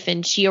midwife,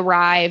 and she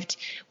arrived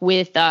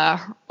with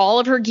all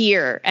of her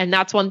gear. And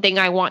that's one thing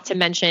I want to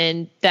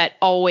mention that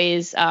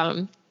always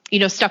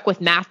stuck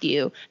with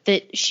Matthew,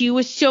 that she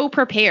was so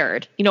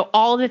prepared,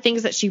 all of the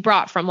things that she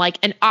brought, from like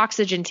an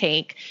oxygen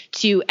tank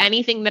to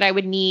anything that I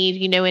would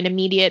need, in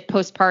immediate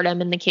postpartum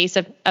in the case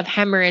of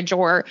hemorrhage,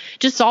 or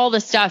just all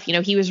the stuff,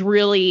 he was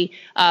really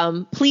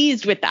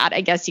pleased with that, I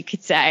guess you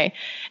could say.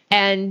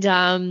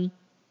 And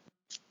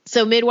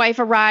so midwife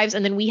arrives,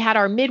 and then we had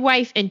our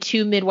midwife and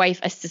 2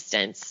 midwife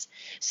assistants.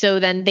 So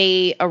then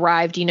they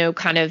arrived,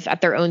 kind of at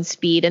their own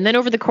speed. And then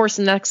over the course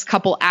of the next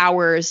couple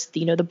hours,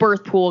 the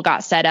birth pool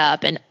got set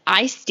up, and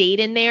I stayed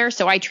in there.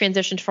 So I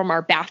transitioned from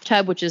our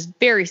bathtub, which is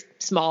very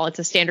small, it's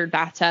a standard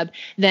bathtub,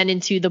 then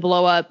into the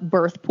blow up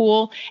birth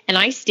pool. And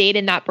I stayed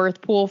in that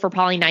birth pool for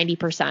probably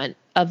 90%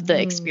 of the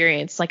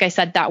experience. Like I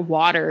said, that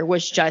water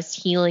was just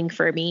healing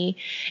for me.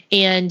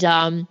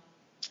 And,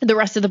 the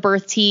rest of the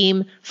birth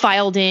team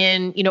filed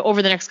in,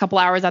 over the next couple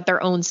hours at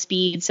their own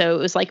speed. So it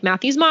was like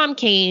Matthew's mom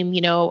came,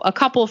 a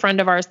couple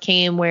friend of ours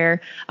came where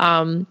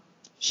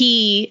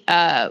he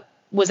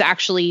was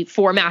actually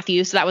for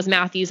Matthew. So that was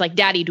Matthew's like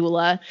daddy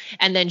doula.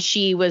 And then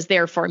she was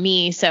there for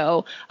me.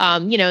 So,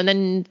 and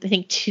then I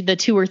think the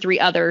 2 or 3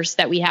 others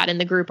that we had in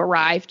the group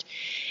arrived.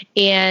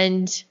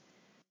 And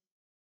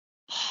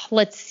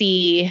let's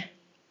see,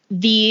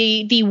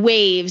 the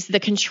waves, the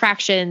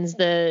contractions,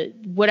 the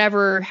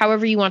whatever,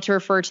 however you want to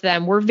refer to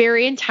them, were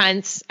very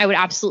intense. I would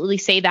absolutely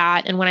say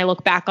that. And when I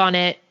look back on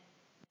it,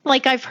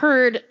 like I've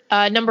heard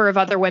a number of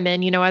other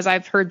women, as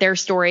I've heard their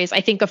stories, I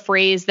think a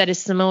phrase that is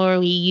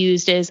similarly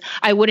used is,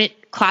 I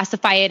wouldn't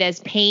classify it as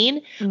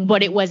pain,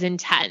 but it was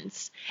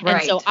intense. Right.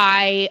 And so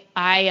I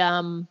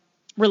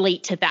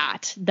relate to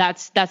that.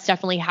 That's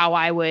definitely how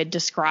I would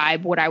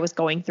describe what I was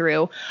going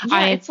through.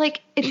 Yeah, it's like,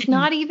 it's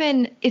not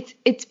even,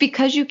 it's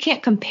because you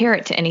can't compare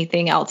it to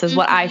anything else is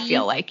what I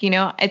feel like,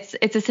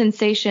 it's a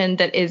sensation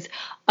that is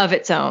of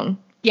its own.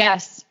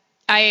 Yes,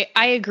 I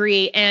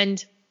agree.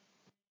 And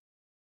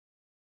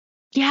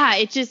yeah,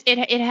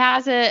 it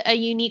has a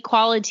unique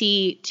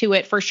quality to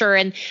it for sure.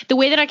 And the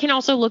way that I can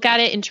also look at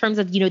it in terms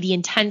of, the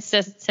intense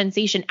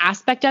sensation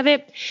aspect of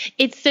it,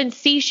 it's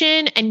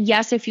sensation. And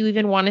yes, if you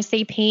even want to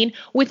say pain,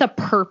 with a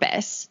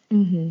purpose,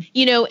 in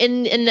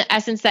the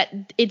essence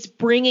that it's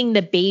bringing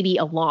the baby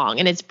along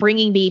and it's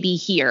bringing baby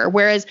here.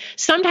 Whereas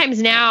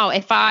sometimes now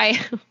if I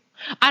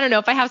don't know,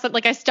 if I have something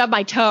like I stub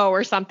my toe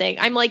or something,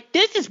 I'm like,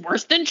 this is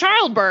worse than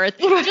childbirth,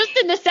 just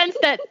in the sense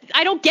that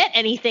I don't get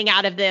anything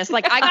out of this.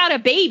 Like I got a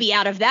baby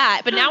out of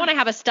that. But now when I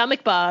have a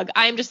stomach bug,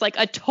 I'm just like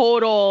a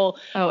total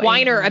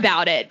whiner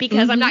about it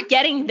because I'm not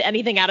getting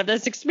anything out of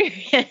this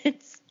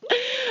experience.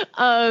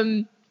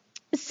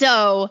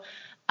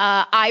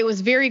 I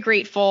was very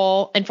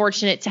grateful and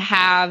fortunate to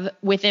have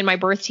within my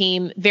birth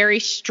team very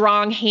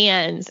strong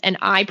hands, and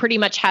I pretty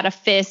much had a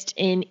fist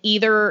in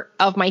either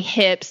of my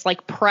hips,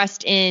 like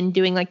pressed in,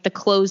 doing like the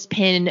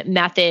clothespin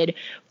method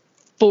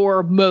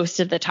for most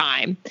of the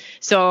time.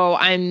 So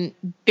I'm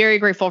very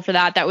grateful for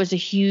that. That was a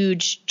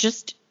huge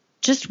just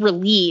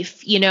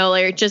relief,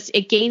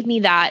 it gave me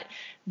that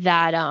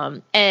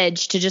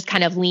edge to just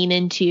kind of lean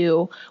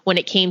into when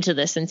it came to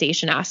the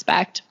sensation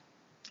aspect.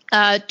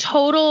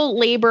 Total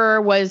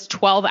labor was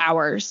 12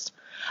 hours.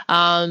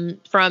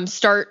 From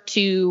start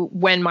to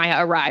when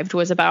Maya arrived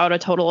was about a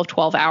total of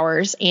 12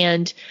 hours.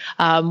 And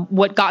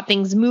what got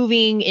things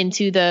moving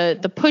into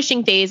the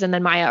pushing phase and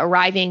then Maya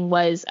arriving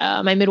was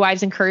my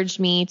midwives encouraged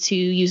me to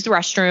use the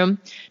restroom,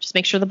 just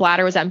make sure the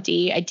bladder was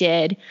empty. I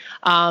did.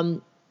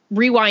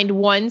 Rewind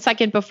 1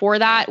 second before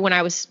that, when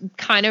I was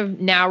kind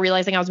of now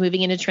realizing I was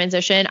moving into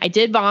transition, I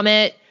did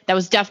vomit. That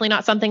was definitely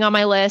not something on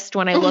my list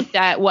when I looked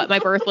at what my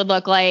birth would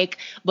look like,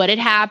 but it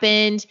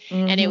happened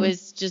and it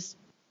was just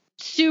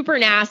super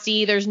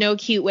nasty. There's no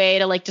cute way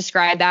to like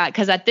describe that.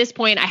 Cause at this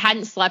point I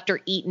hadn't slept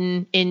or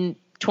eaten in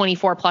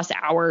 24 plus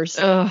hours.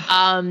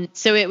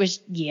 So it was,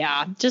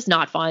 just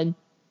not fun.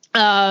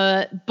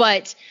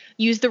 But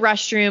used the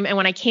restroom. And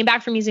when I came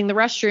back from using the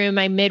restroom,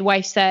 my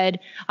midwife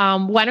said,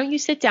 why don't you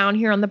sit down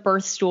here on the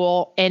birth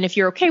stool? And if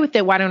you're okay with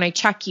it, why don't I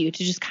check you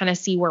to just kind of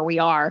see where we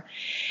are?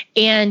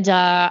 And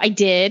I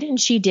did, and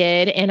she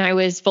did, and I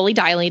was fully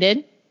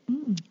dilated.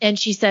 And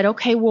she said,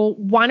 okay, well,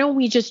 why don't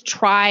we just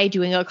try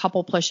doing a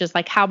couple pushes?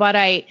 Like, how about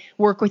I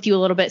work with you a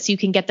little bit so you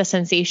can get the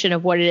sensation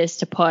of what it is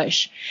to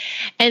push?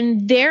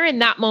 And there in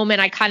that moment,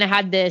 I kind of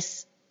had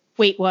this,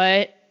 wait,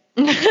 what?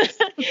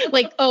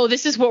 Like, oh,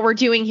 this is what we're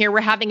doing here.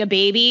 We're having a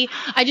baby.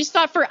 I just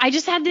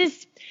had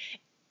this,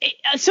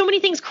 so many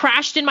things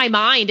crashed in my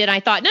mind. And I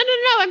thought, no,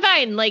 I'm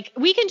fine. Like,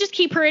 we can just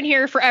keep her in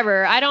here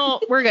forever.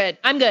 We're good.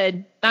 I'm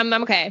good. I'm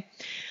okay.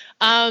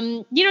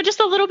 Just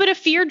a little bit of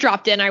fear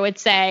dropped in, I would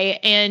say.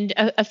 And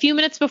a few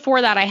minutes before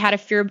that, I had a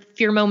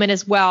fear moment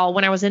as well.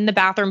 When I was in the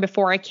bathroom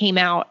before I came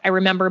out, I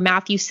remember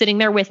Matthew sitting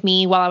there with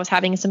me while I was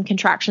having some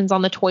contractions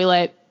on the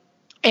toilet.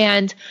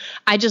 And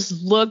I just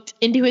looked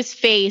into his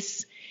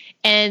face,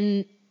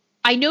 and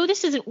I know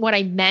this isn't what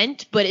I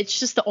meant, but it's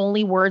just the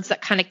only words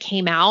that kind of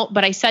came out.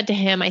 But I said to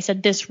him,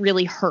 this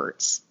really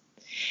hurts.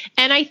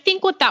 And I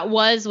think what that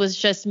was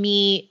just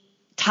me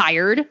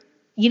tired,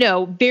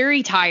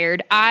 very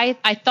tired.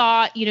 I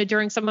thought,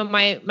 during some of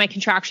my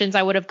contractions,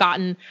 I would have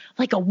gotten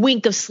like a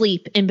wink of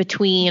sleep in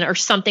between or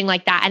something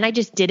like that. And I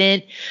just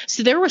didn't.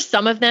 So there were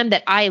some of them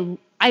that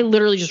I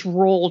literally just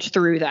rolled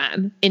through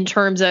them in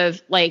terms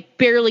of like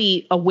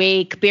barely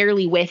awake,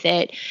 barely with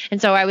it. And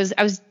so I was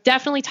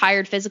definitely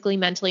tired physically,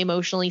 mentally,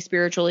 emotionally,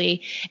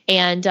 spiritually.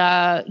 And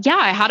I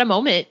had a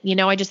moment,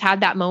 I just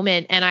had that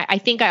moment. And I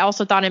think I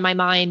also thought in my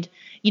mind,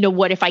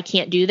 what if I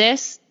can't do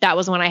this? That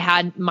was when I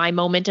had my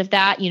moment of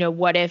that.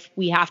 What if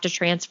we have to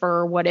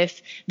transfer? What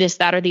if this,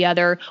 that, or the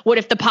other? What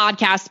if the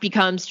podcast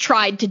becomes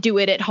tried to do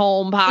it at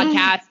home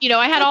podcast?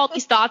 I had all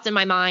these thoughts in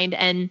my mind.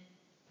 And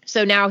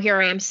so now here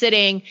I am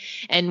sitting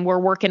and we're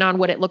working on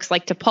what it looks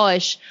like to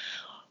push.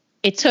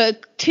 It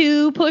took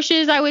 2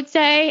 pushes, I would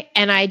say,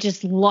 and I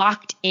just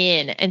locked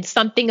in, and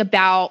something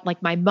about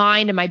like my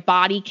mind and my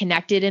body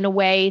connected in a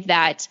way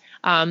that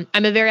I'm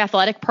a very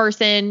athletic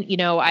person.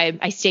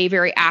 I stay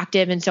very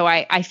active. And so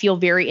I feel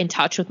very in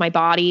touch with my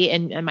body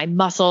and my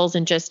muscles,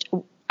 and just,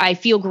 I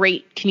feel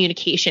great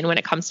communication when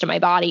it comes to my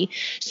body.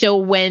 So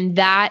when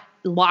that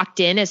locked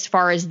in as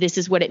far as this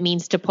is what it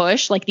means to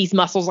push. Like these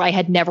muscles I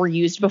had never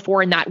used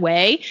before in that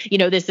way.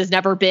 This has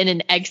never been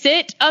an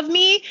exit of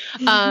me,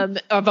 of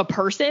a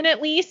person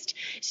at least.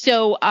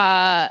 So,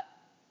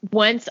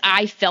 once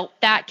I felt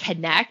that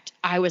connect,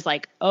 I was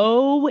like,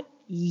 oh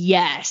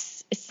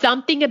yes,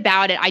 something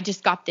about it. I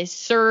just got this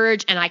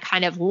surge and I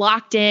kind of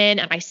locked in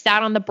and I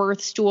sat on the birth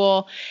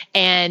stool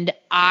and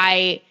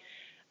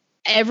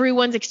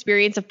everyone's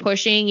experience of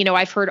pushing,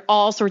 I've heard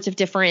all sorts of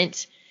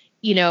different,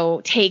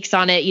 takes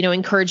on it,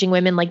 encouraging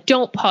women like,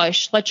 don't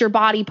push, let your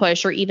body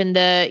push, or even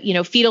the,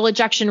 fetal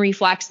ejection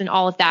reflex and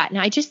all of that. And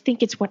I just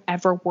think it's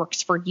whatever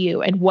works for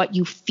you and what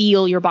you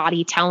feel your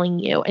body telling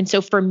you. And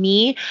so for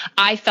me,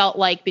 I felt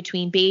like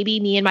between baby,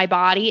 me and my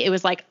body, it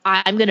was like,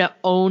 I'm going to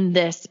own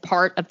this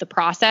part of the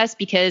process,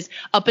 because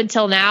up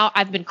until now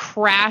I've been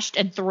crashed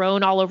and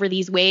thrown all over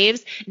these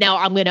waves. Now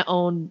I'm going to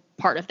own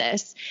part of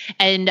this.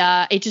 And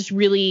it just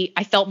really,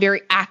 I felt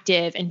very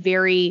active and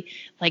very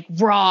like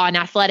raw and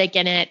athletic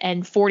in it.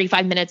 And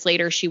 45 minutes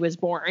later, she was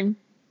born.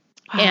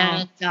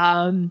 Wow.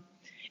 And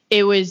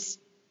it was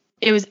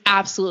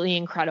absolutely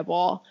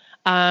incredible.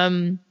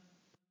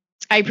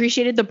 I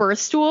appreciated the birth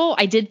stool.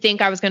 I did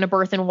think I was going to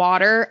birth in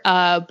water,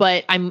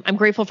 but I'm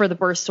grateful for the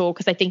birth stool,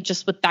 because I think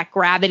just with that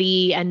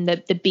gravity and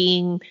the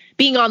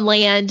being on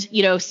land,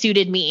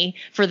 suited me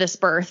for this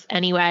birth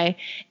anyway.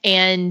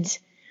 And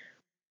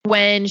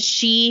when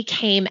she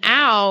came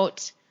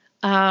out,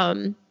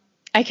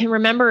 I can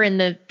remember in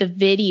the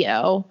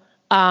video,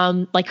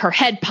 like her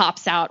head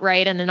pops out,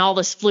 right? And then all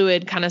this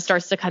fluid kind of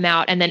starts to come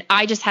out. And then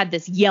I just had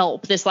this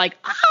yelp, this like,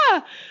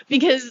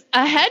 because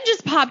a head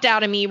just popped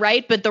out of me,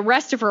 right? But the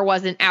rest of her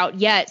wasn't out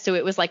yet. So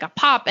it was like a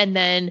pop. And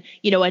then,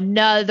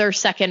 another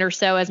second or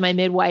so as my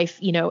midwife,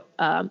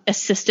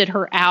 assisted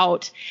her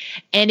out.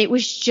 And it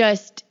was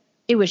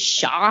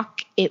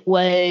shock. It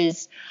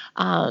was,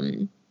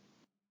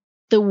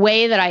 the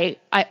way that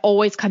I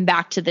always come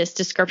back to this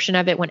description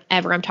of it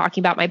whenever I'm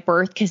talking about my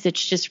birth, because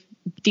it's just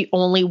the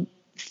only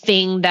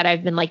thing that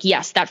I've been like,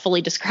 yes, that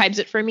fully describes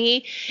it for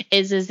me,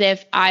 is as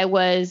if I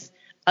was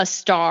a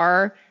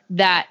star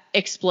that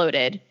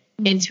exploded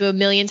into a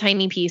million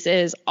tiny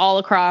pieces all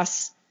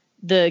across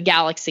the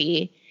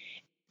galaxy.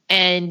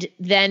 And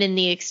then in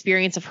the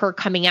experience of her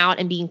coming out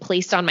and being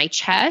placed on my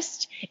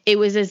chest, it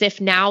was as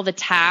if now the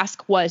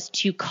task was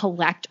to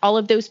collect all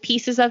of those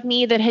pieces of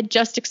me that had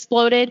just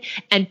exploded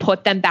and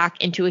put them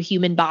back into a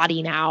human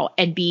body now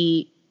and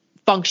be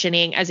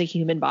functioning as a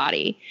human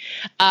body.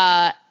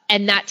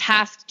 And that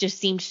task just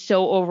seemed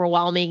so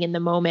overwhelming in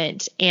the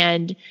moment.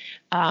 And,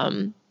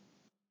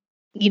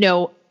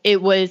 it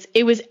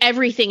was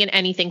everything and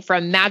anything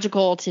from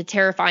magical to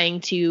terrifying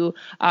to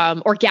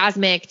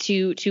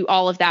orgasmic to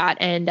all of that.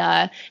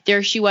 And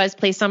there she was,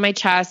 placed on my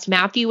chest.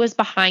 Matthew was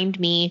behind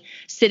me,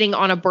 sitting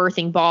on a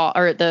birthing ball,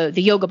 or the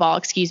yoga ball,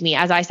 excuse me,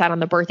 as I sat on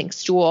the birthing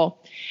stool.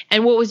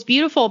 And what was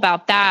beautiful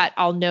about that,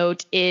 I'll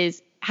note,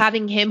 is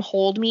having him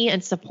hold me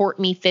and support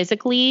me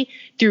physically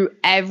through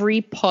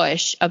every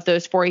push of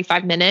those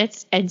 45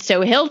 minutes. And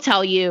so he'll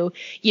tell you,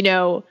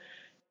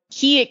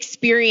 he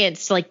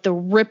experienced like the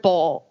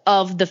ripple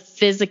of the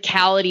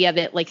physicality of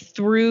it, like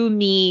through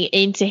me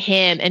into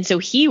him. And so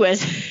he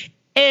was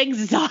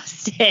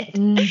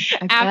exhausted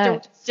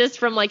after, just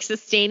from like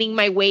sustaining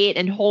my weight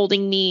and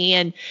holding me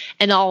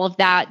and all of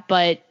that.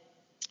 But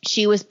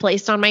she was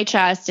placed on my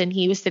chest and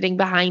he was sitting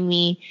behind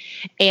me.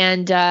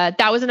 And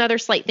that was another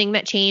slight thing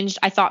that changed.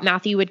 I thought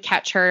Matthew would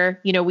catch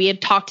her. We had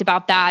talked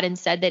about that and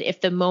said that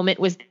if the moment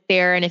was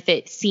there and if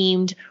it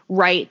seemed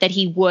right, that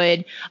he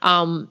would.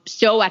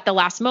 So at the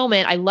last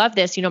moment, I love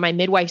this. My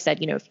midwife said,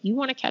 if you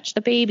want to catch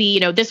the baby,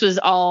 this was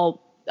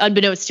all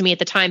unbeknownst to me at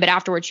the time, but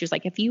afterwards she was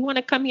like, if you want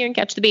to come here and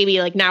catch the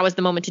baby, like now is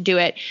the moment to do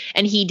it.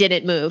 And he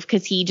didn't move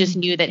because he just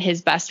knew that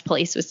his best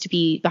place was to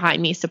be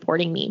behind me,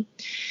 supporting me.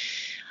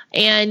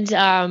 And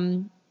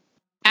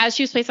as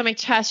she was placed on my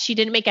chest, she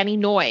didn't make any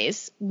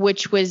noise,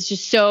 which was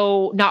just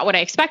so not what I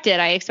expected.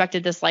 I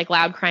expected this like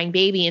loud crying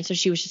baby. And so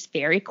she was just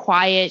very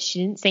quiet. She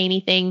didn't say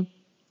anything.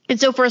 And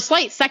so for a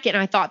slight second,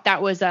 I thought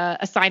that was a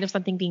sign of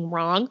something being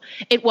wrong.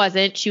 It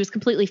wasn't. She was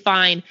completely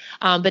fine.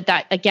 But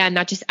that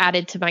just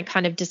added to my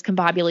kind of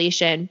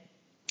discombobulation.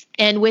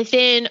 And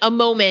within a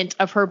moment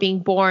of her being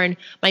born,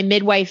 my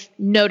midwife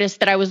noticed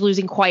that I was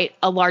losing quite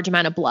a large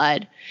amount of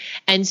blood.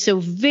 And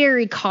so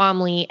very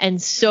calmly and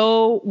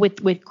so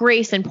with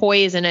grace and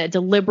poise and a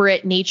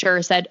deliberate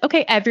nature said,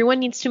 okay, everyone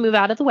needs to move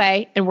out of the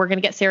way and we're going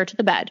to get Sarah to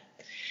the bed.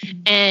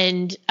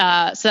 And so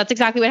that's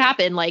exactly what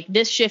happened. Like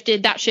this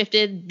shifted, that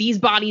shifted, these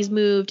bodies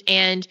moved,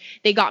 and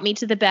they got me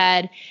to the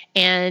bed.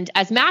 And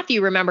as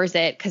Matthew remembers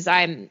it, because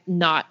I'm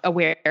not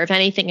aware of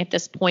anything at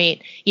this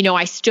point,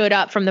 I stood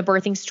up from the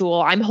birthing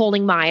stool. I'm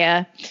holding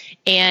Maya,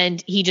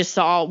 and he just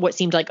saw what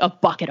seemed like a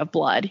bucket of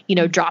blood,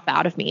 drop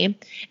out of me.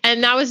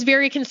 And that was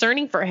very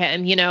concerning for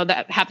him,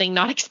 that having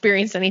not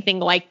experienced anything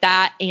like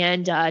that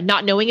and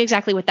not knowing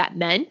exactly what that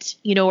meant,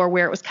 or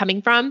where it was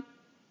coming from.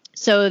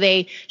 So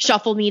they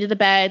shuffled me to the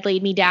bed,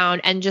 laid me down,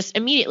 and just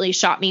immediately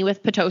shot me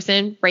with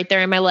Pitocin right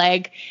there in my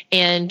leg,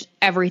 and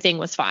everything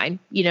was fine,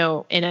 in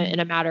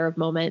a matter of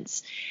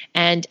moments.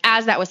 And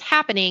as that was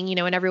happening,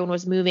 and everyone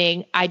was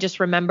moving, I just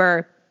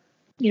remember,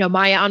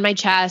 Maya on my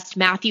chest,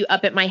 Matthew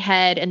up at my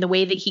head, and the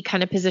way that he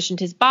kind of positioned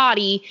his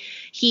body,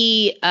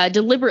 he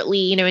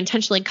deliberately,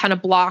 intentionally kind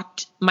of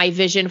blocked my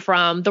vision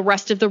from the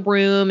rest of the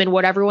room and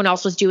what everyone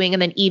else was doing.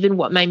 And then even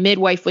what my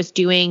midwife was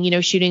doing,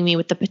 shooting me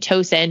with the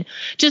Pitocin,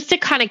 just to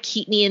kind of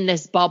keep me in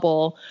this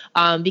bubble,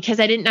 because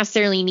I didn't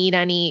necessarily need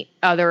any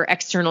other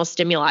external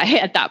stimuli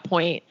at that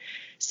point.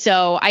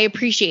 So I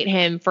appreciate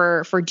him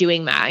for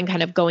doing that and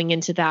kind of going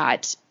into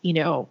that,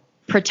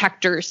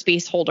 protector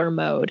space holder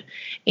mode.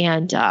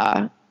 And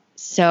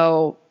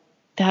so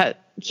that's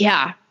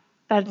I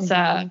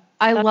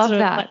love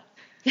that.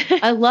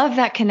 I love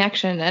that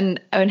connection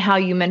and how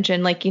you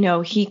mentioned, like,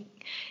 he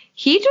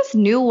just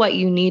knew what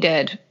you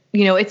needed.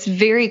 It's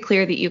very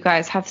clear that you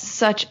guys have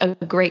such a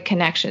great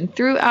connection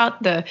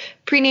throughout the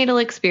prenatal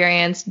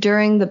experience,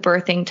 during the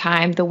birthing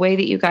time, the way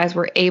that you guys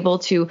were able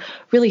to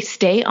really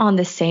stay on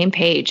the same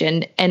page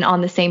and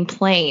on the same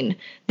plane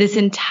this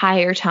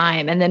entire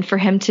time. And then for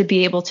him to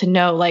be able to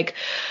know, like,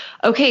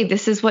 okay,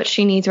 this is what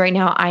she needs right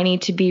now. I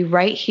need to be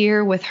right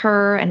here with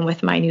her and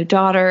with my new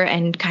daughter,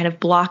 and kind of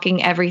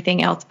blocking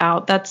everything else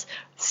out. That's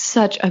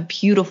such a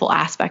beautiful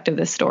aspect of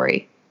this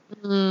story.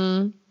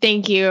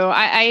 Thank you.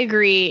 I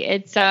agree.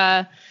 It's,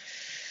 I'm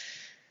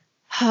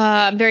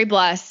very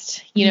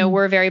blessed.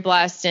 We're very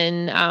blessed,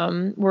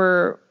 and,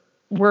 we're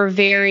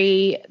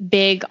very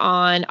big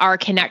on our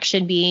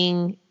connection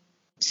being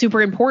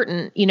super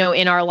important,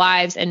 in our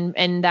lives,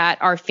 and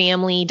that our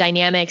family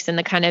dynamics and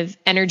the kind of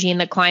energy and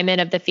the climate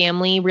of the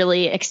family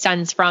really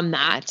extends from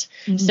that.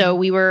 Mm-hmm. So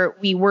we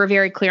were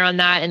very clear on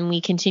that, and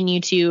we continue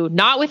to,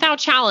 not without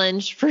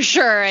challenge for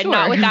sure, and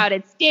not without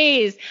its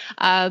days,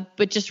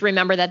 but just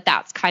remember that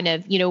that's kind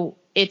of,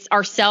 it's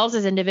ourselves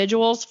as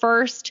individuals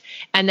first,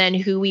 and then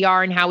who we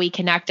are and how we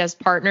connect as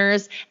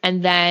partners,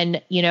 and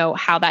then,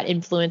 how that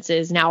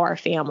influences now our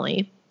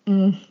family.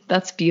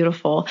 That's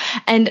beautiful.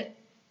 And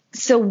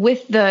so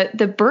with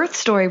the birth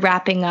story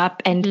wrapping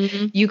up, and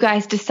you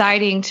guys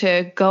deciding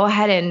to go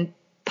ahead and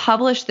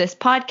publish this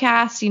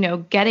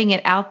podcast, getting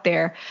it out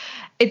there,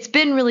 it's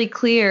been really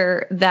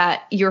clear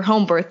that your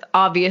home birth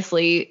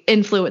obviously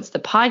influenced the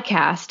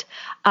podcast.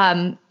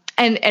 And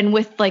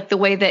with like the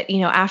way that,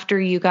 after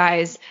you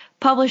guys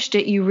published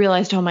it, you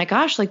realized, oh my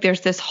gosh, like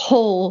there's this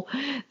whole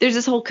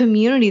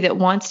community that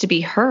wants to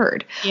be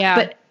heard. Yeah.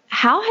 But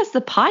how has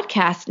the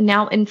podcast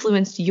now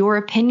influenced your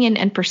opinion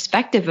and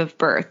perspective of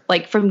birth,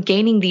 like from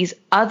gaining these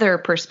other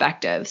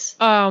perspectives?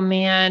 Oh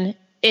man,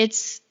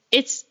 it's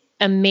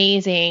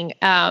amazing.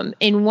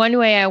 In one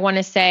way, I want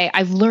to say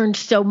I've learned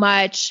so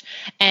much,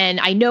 and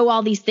I know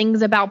all these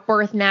things about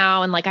birth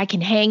now, and like I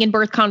can hang in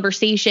birth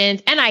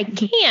conversations, and I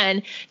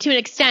can to an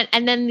extent.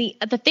 And then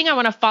the thing I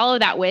want to follow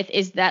that with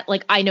is that,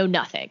 like, I know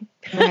nothing.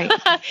 Right.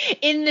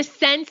 In the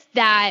sense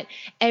that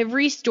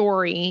every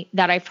story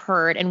that I've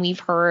heard, and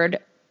we've heard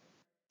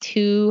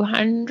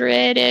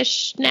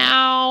 200-ish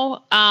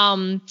now,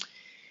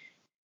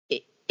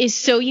 is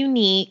so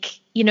unique.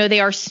 They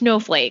are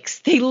snowflakes.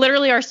 They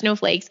literally are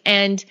snowflakes.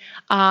 And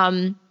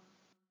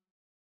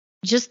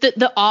just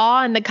the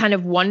awe and the kind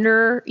of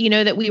wonder,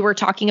 that we were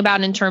talking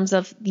about in terms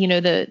of,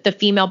 the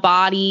female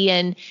body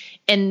and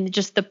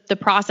just the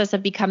process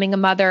of becoming a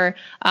mother.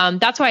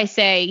 That's why I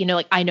say,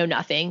 like, I know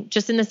nothing,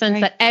 just in the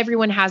sense that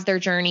everyone has their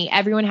journey.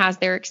 Everyone has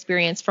their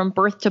experience from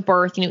birth to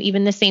birth.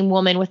 Even the same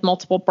woman with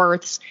multiple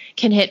births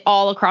can hit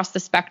all across the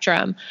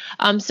spectrum.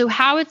 So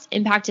how it's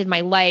impacted my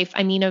life,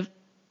 I mean,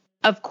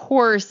 of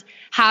course,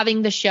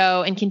 having the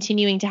show and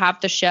continuing to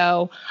have the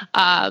show,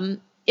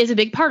 is a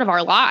big part of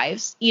our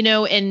lives,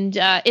 and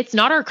it's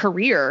not our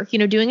career.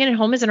 Doing it at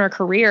home isn't our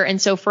career.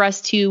 And so for us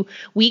to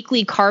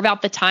weekly carve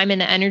out the time and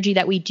the energy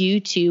that we do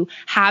to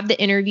have the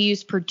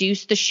interviews,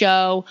 produce the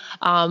show,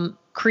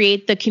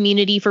 create the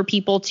community for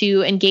people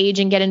to engage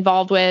and get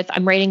involved with.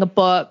 I'm writing a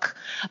book,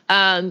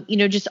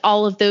 just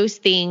all of those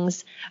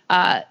things.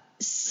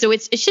 So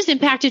it's just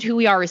impacted who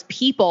we are as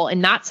people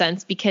in that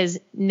sense, because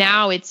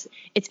now it's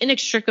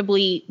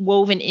inextricably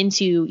woven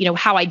into,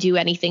 how I do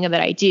anything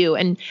that I do.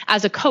 And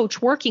as a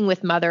coach working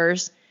with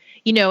mothers,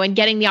 and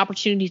getting the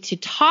opportunity to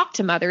talk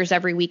to mothers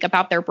every week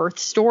about their birth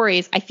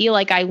stories, I feel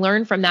like I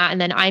learn from that. And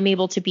then I'm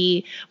able to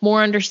be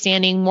more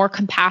understanding, more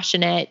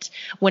compassionate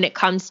when it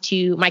comes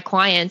to my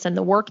clients and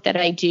the work that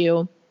I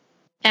do.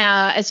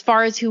 As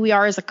far as who we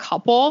are as a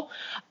couple,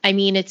 I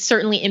mean, it's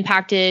certainly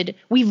impacted.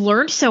 We've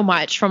learned so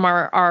much from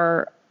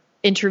our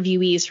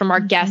interviewees, from our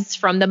guests,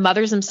 from the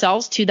mothers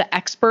themselves to the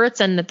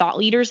experts and the thought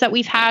leaders that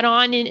we've had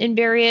on in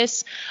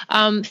various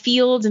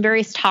fields and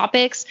various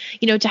topics,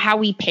 to how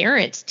we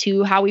parent,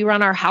 to how we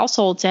run our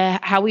household, to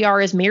how we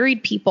are as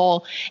married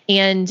people.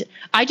 And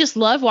I just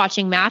love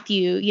watching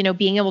Matthew,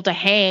 being able to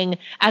hang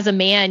as a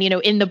man,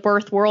 in the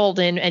birth world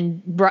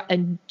and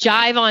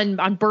jive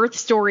on birth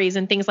stories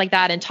and things like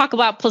that, and talk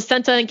about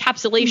placenta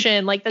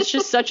encapsulation. Like, that's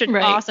just such an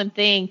awesome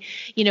thing.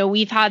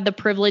 We've had the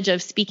privilege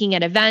of speaking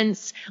at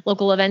events,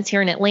 local events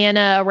here in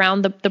Atlanta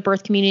around the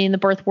birth community and the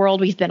birth world.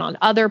 We've been on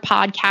other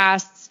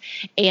podcasts,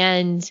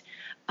 and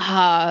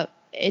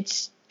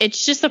it's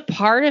just a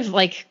part of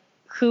like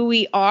who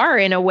we are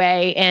in a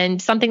way, and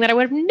something that I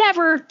would have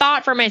never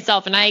thought for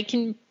myself. And I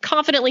can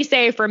confidently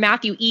say for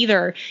Matthew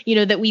either,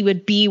 that we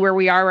would be where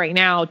we are right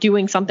now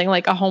doing something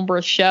like a home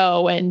birth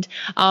show. And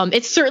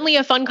it's certainly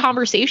a fun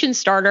conversation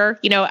starter,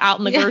 out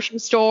in the grocery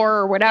store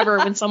or whatever,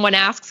 when someone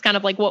asks kind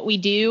of like what we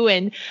do,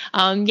 and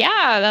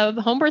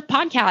the home birth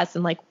podcast,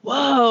 and like,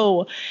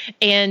 whoa.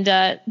 And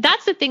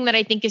that's the thing that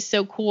I think is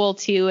so cool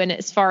too. And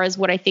as far as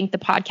what I think the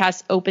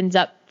podcast opens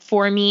up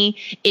for me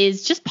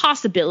is just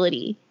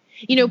possibility.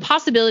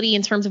 Possibility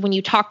in terms of when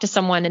you talk to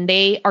someone and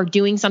they are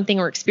doing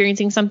something or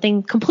experiencing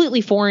something completely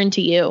foreign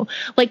to you,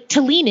 like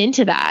to lean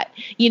into that,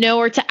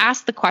 or to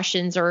ask the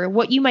questions or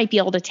what you might be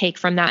able to take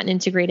from that and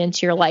integrate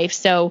into your life.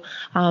 So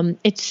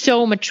it's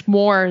so much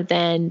more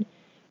than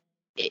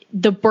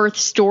the birth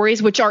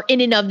stories, which are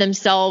in and of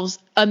themselves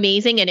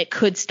amazing, and it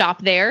could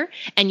stop there,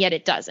 and yet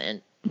it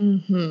doesn't.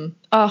 Mm-hmm.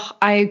 Oh,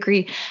 I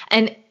agree.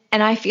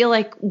 And I feel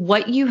like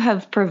what you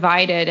have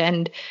provided,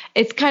 and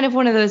it's kind of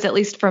one of those, at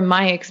least from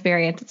my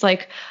experience, it's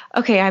like,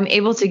 okay, I'm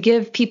able to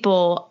give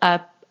people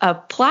a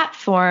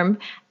platform.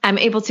 I'm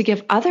able to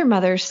give other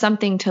mothers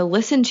something to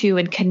listen to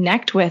and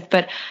connect with.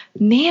 But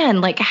man,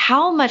 like,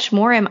 how much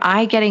more am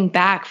I getting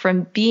back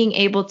from being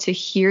able to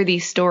hear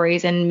these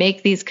stories and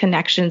make these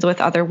connections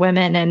with other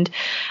women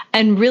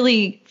and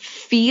really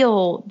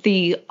feel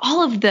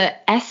all of the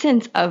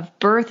essence of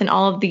birth and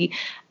all of the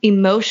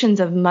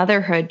emotions of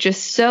motherhood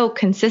just so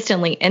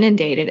consistently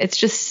inundated. It's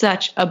just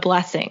such a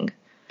blessing.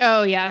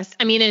 Oh, yes.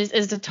 I mean,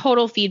 it's a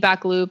total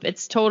feedback loop.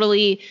 It's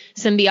totally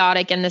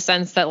symbiotic in the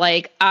sense that,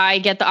 like, I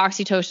get the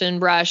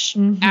oxytocin rush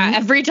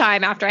every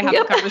time after I have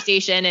a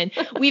conversation. And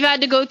we've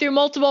had to go through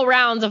multiple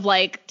rounds of,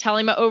 like,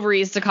 telling my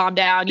ovaries to calm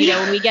down.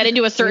 When we get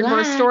into a certain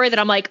birth story that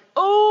I'm like,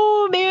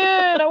 oh,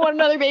 man, I want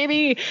another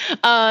baby.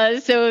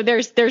 So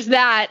there's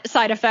that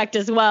side effect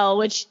as well,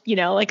 which,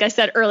 like I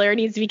said earlier,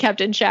 needs to be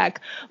kept in check.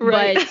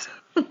 Right.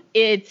 But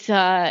it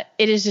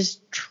is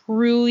just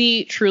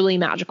truly, truly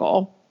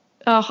magical.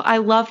 Oh, I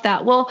love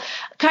that. Well,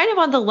 kind of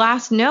on the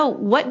last note,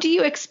 what do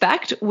you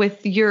expect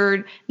with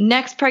your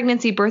next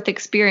pregnancy birth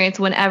experience,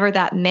 whenever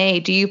that may?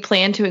 Do you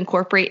plan to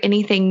incorporate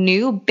anything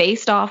new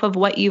based off of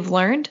what you've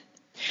learned?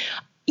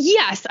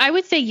 Yes, I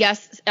would say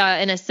yes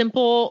in a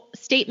simple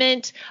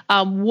statement.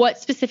 What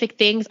specific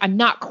things? I'm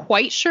not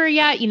quite sure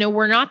yet.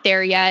 We're not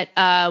there yet.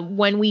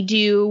 When we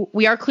do,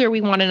 we are clear we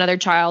want another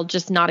child,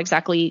 just not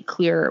exactly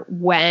clear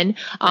when.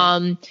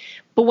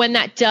 But when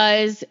that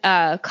does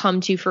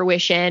come to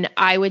fruition,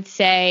 I would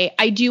say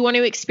I do want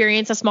to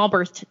experience a small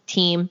birth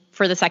team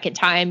for the second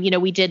time.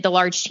 We did the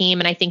large team,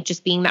 and I think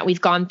just being that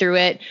we've gone through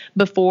it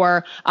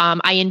before,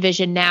 I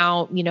envision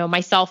now,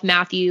 myself,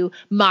 Matthew,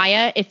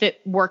 Maya, if it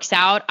works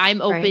out,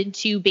 I'm open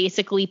to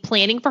basically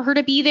planning for her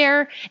to be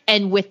there.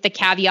 And with the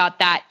caveat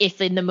that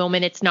if in the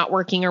moment it's not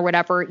working or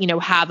whatever,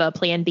 have a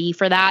plan B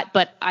for that.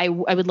 But I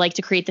would like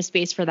to create the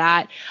space for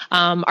that.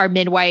 Our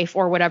midwife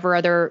or whatever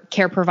other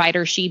care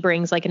provider she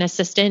brings, like an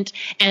assistant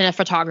and a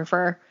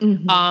photographer,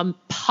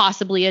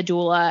 possibly a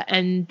doula.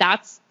 And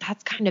that's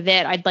kind of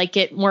it. I'd like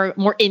it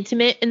more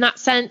intimate in that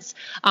sense.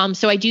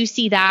 So I do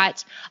see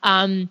that.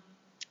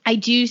 I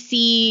do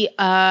see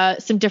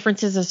some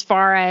differences as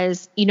far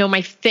as,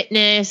 my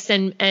fitness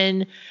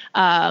and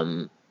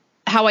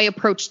how I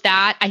approach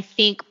that. I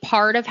think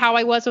part of how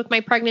I was with my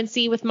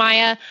pregnancy with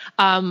Maya,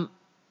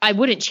 I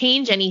wouldn't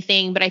change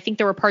anything, but I think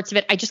there were parts of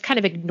it I just kind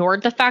of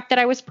ignored the fact that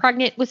I was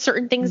pregnant with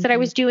certain things that I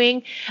was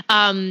doing.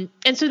 And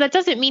so that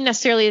doesn't mean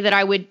necessarily that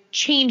I would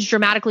change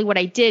dramatically what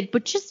I did,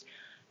 but just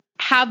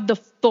have the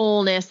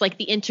fullness, like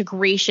the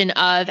integration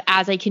of,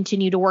 as I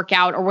continue to work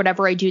out or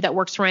whatever I do that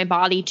works for my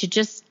body, to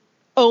just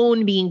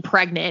own being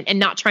pregnant and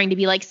not trying to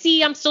be like,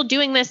 see, I'm still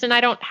doing this. And I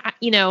don't,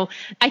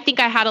 I think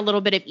I had a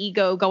little bit of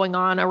ego going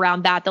on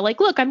around that. They're like,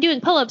 look, I'm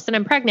doing pull-ups and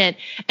I'm pregnant.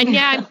 And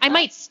yeah, I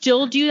might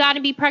still do that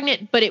and be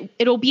pregnant, but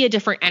it'll be a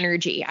different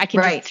energy. I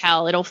can just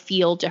tell it'll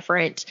feel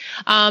different.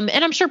 And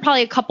I'm sure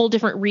probably a couple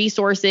different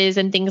resources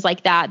and things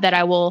like that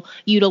I will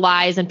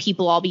utilize, and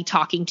people I'll be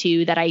talking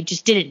to that I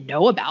just didn't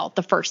know about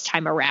the first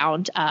time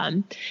around.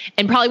 And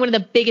probably one of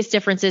the biggest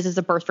differences is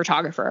a birth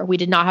photographer. We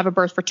did not have a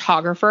birth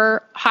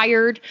photographer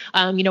hired.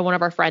 One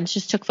of our friends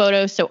just took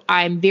photos. So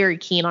I'm very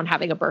keen on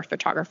having a birth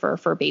photographer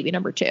for baby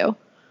number 2.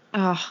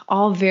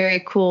 All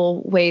very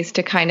cool ways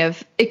to kind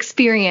of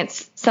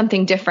experience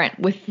something different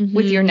with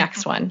your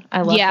next one.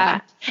 I love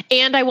that.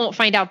 And I won't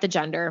find out the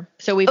gender.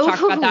 So we've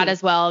talked about that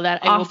as well,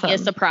 that it will be a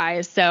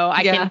surprise. So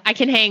I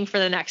can hang for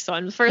the next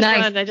one. The first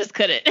one, I just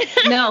couldn't.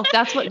 No,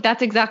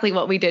 that's exactly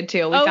what we did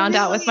too. We found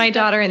out with my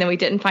daughter and then we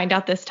didn't find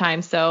out this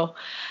time. So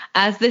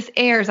as this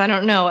airs, I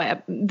don't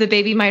know, the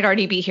baby might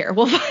already be here.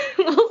 We'll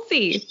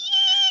see.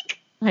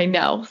 I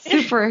know.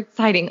 Super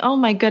exciting. Oh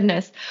my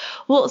goodness.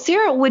 Well,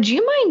 Sarah, would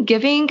you mind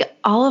giving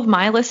all of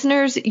my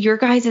listeners your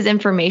guys'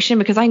 information?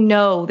 Because I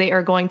know they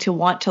are going to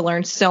want to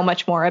learn so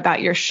much more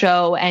about your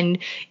show and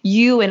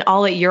you and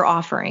all that you're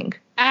offering.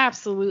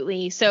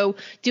 Absolutely. So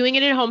Doing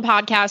It at Home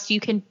podcast, you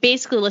can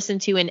basically listen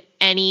to in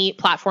any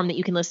platform that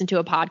you can listen to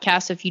a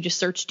podcast. So if you just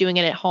search Doing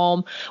It at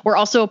Home, we're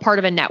also a part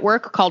of a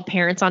network called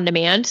Parents on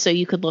Demand. So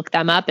you could look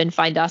them up and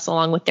find us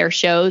along with their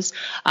shows.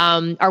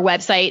 Our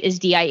website is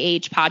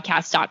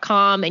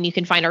dihpodcast.com, and you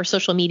can find our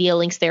social media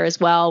links there as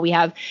well. We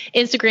have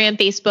Instagram,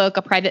 Facebook,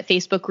 a private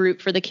Facebook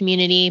group for the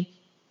community.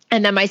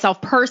 And then myself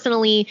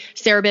personally,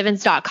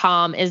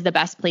 sarahbivens.com is the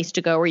best place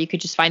to go, where you could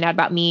just find out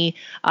about me,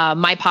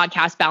 my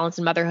podcast, Balance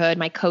and Motherhood,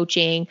 my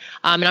coaching.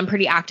 And I'm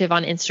pretty active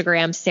on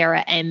Instagram,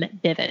 Sarah M.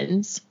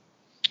 Bivens.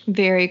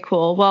 Very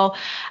cool. Well,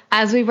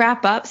 as we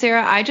wrap up,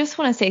 Sarah, I just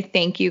want to say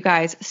thank you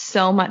guys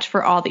so much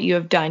for all that you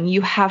have done.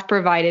 You have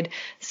provided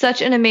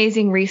such an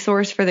amazing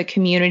resource for the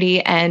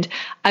community, and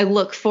I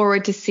look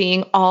forward to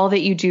seeing all that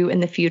you do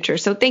in the future.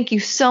 So thank you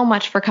so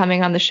much for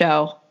coming on the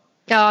show.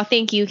 Oh,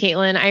 thank you,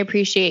 Caitlin. I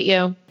appreciate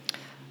you.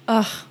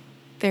 Oh,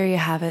 there you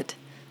have it.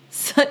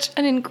 Such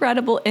an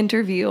incredible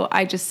interview.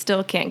 I just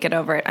still can't get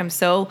over it. I'm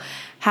so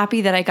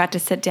happy that I got to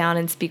sit down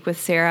and speak with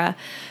Sarah.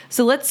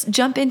 So let's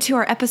jump into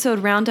our episode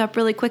roundup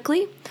really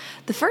quickly.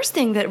 The first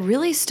thing that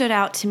really stood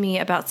out to me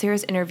about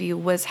Sarah's interview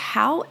was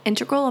how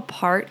integral a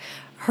part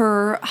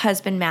her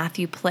husband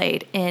Matthew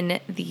played in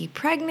the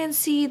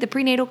pregnancy, the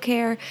prenatal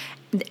care,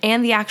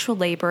 and the actual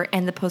labor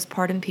and the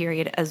postpartum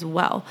period as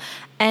well.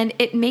 And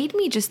it made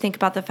me just think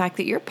about the fact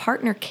that your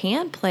partner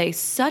can play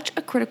such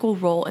a critical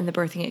role in the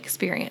birthing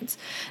experience.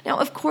 Now,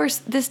 of course,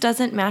 this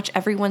doesn't match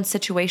everyone's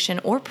situation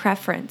or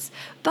preference,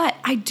 but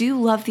I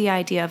do love the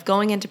idea of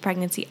going into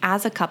pregnancy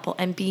as a couple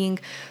and being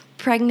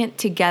pregnant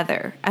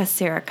together, as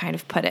Sarah kind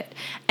of put it.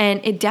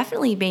 And it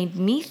definitely made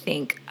me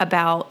think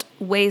about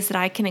ways that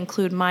I can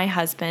include my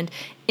husband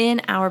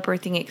in our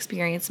birthing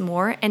experience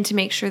more, and to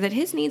make sure that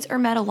his needs are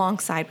met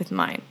alongside with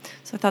mine.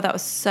 So I thought that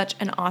was such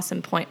an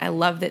awesome point. I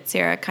love that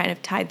Sarah kind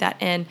of tied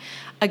that in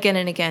again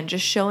and again,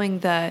 just showing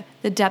the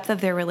depth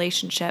of their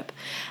relationship.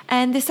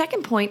 And the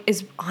second point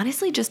is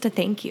honestly just a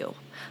thank you.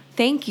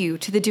 Thank you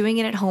to the Doing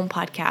It at Home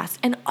podcast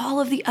and all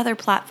of the other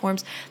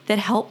platforms that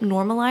help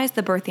normalize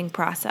the birthing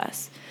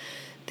process.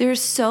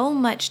 There's so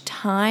much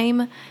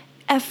time,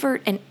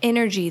 effort, and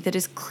energy that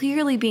is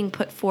clearly being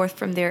put forth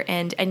from their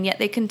end, and yet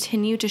they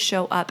continue to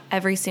show up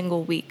every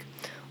single week.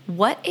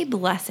 What a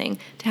blessing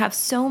to have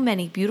so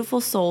many beautiful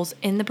souls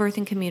in the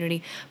birthing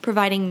community,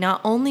 providing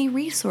not only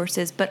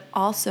resources, but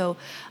also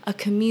a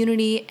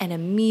community and a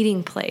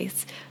meeting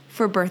place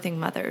for birthing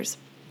mothers.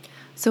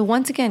 So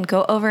once again,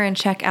 go over and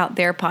check out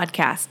their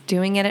podcast,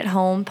 Doing It at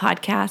Home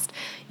podcast.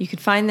 You can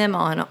find them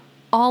on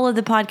all of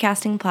the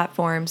podcasting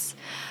platforms.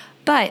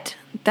 But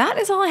that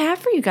is all I have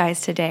for you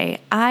guys today.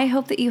 I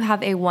hope that you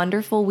have a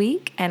wonderful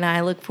week, and I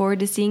look forward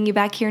to seeing you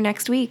back here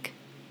next week.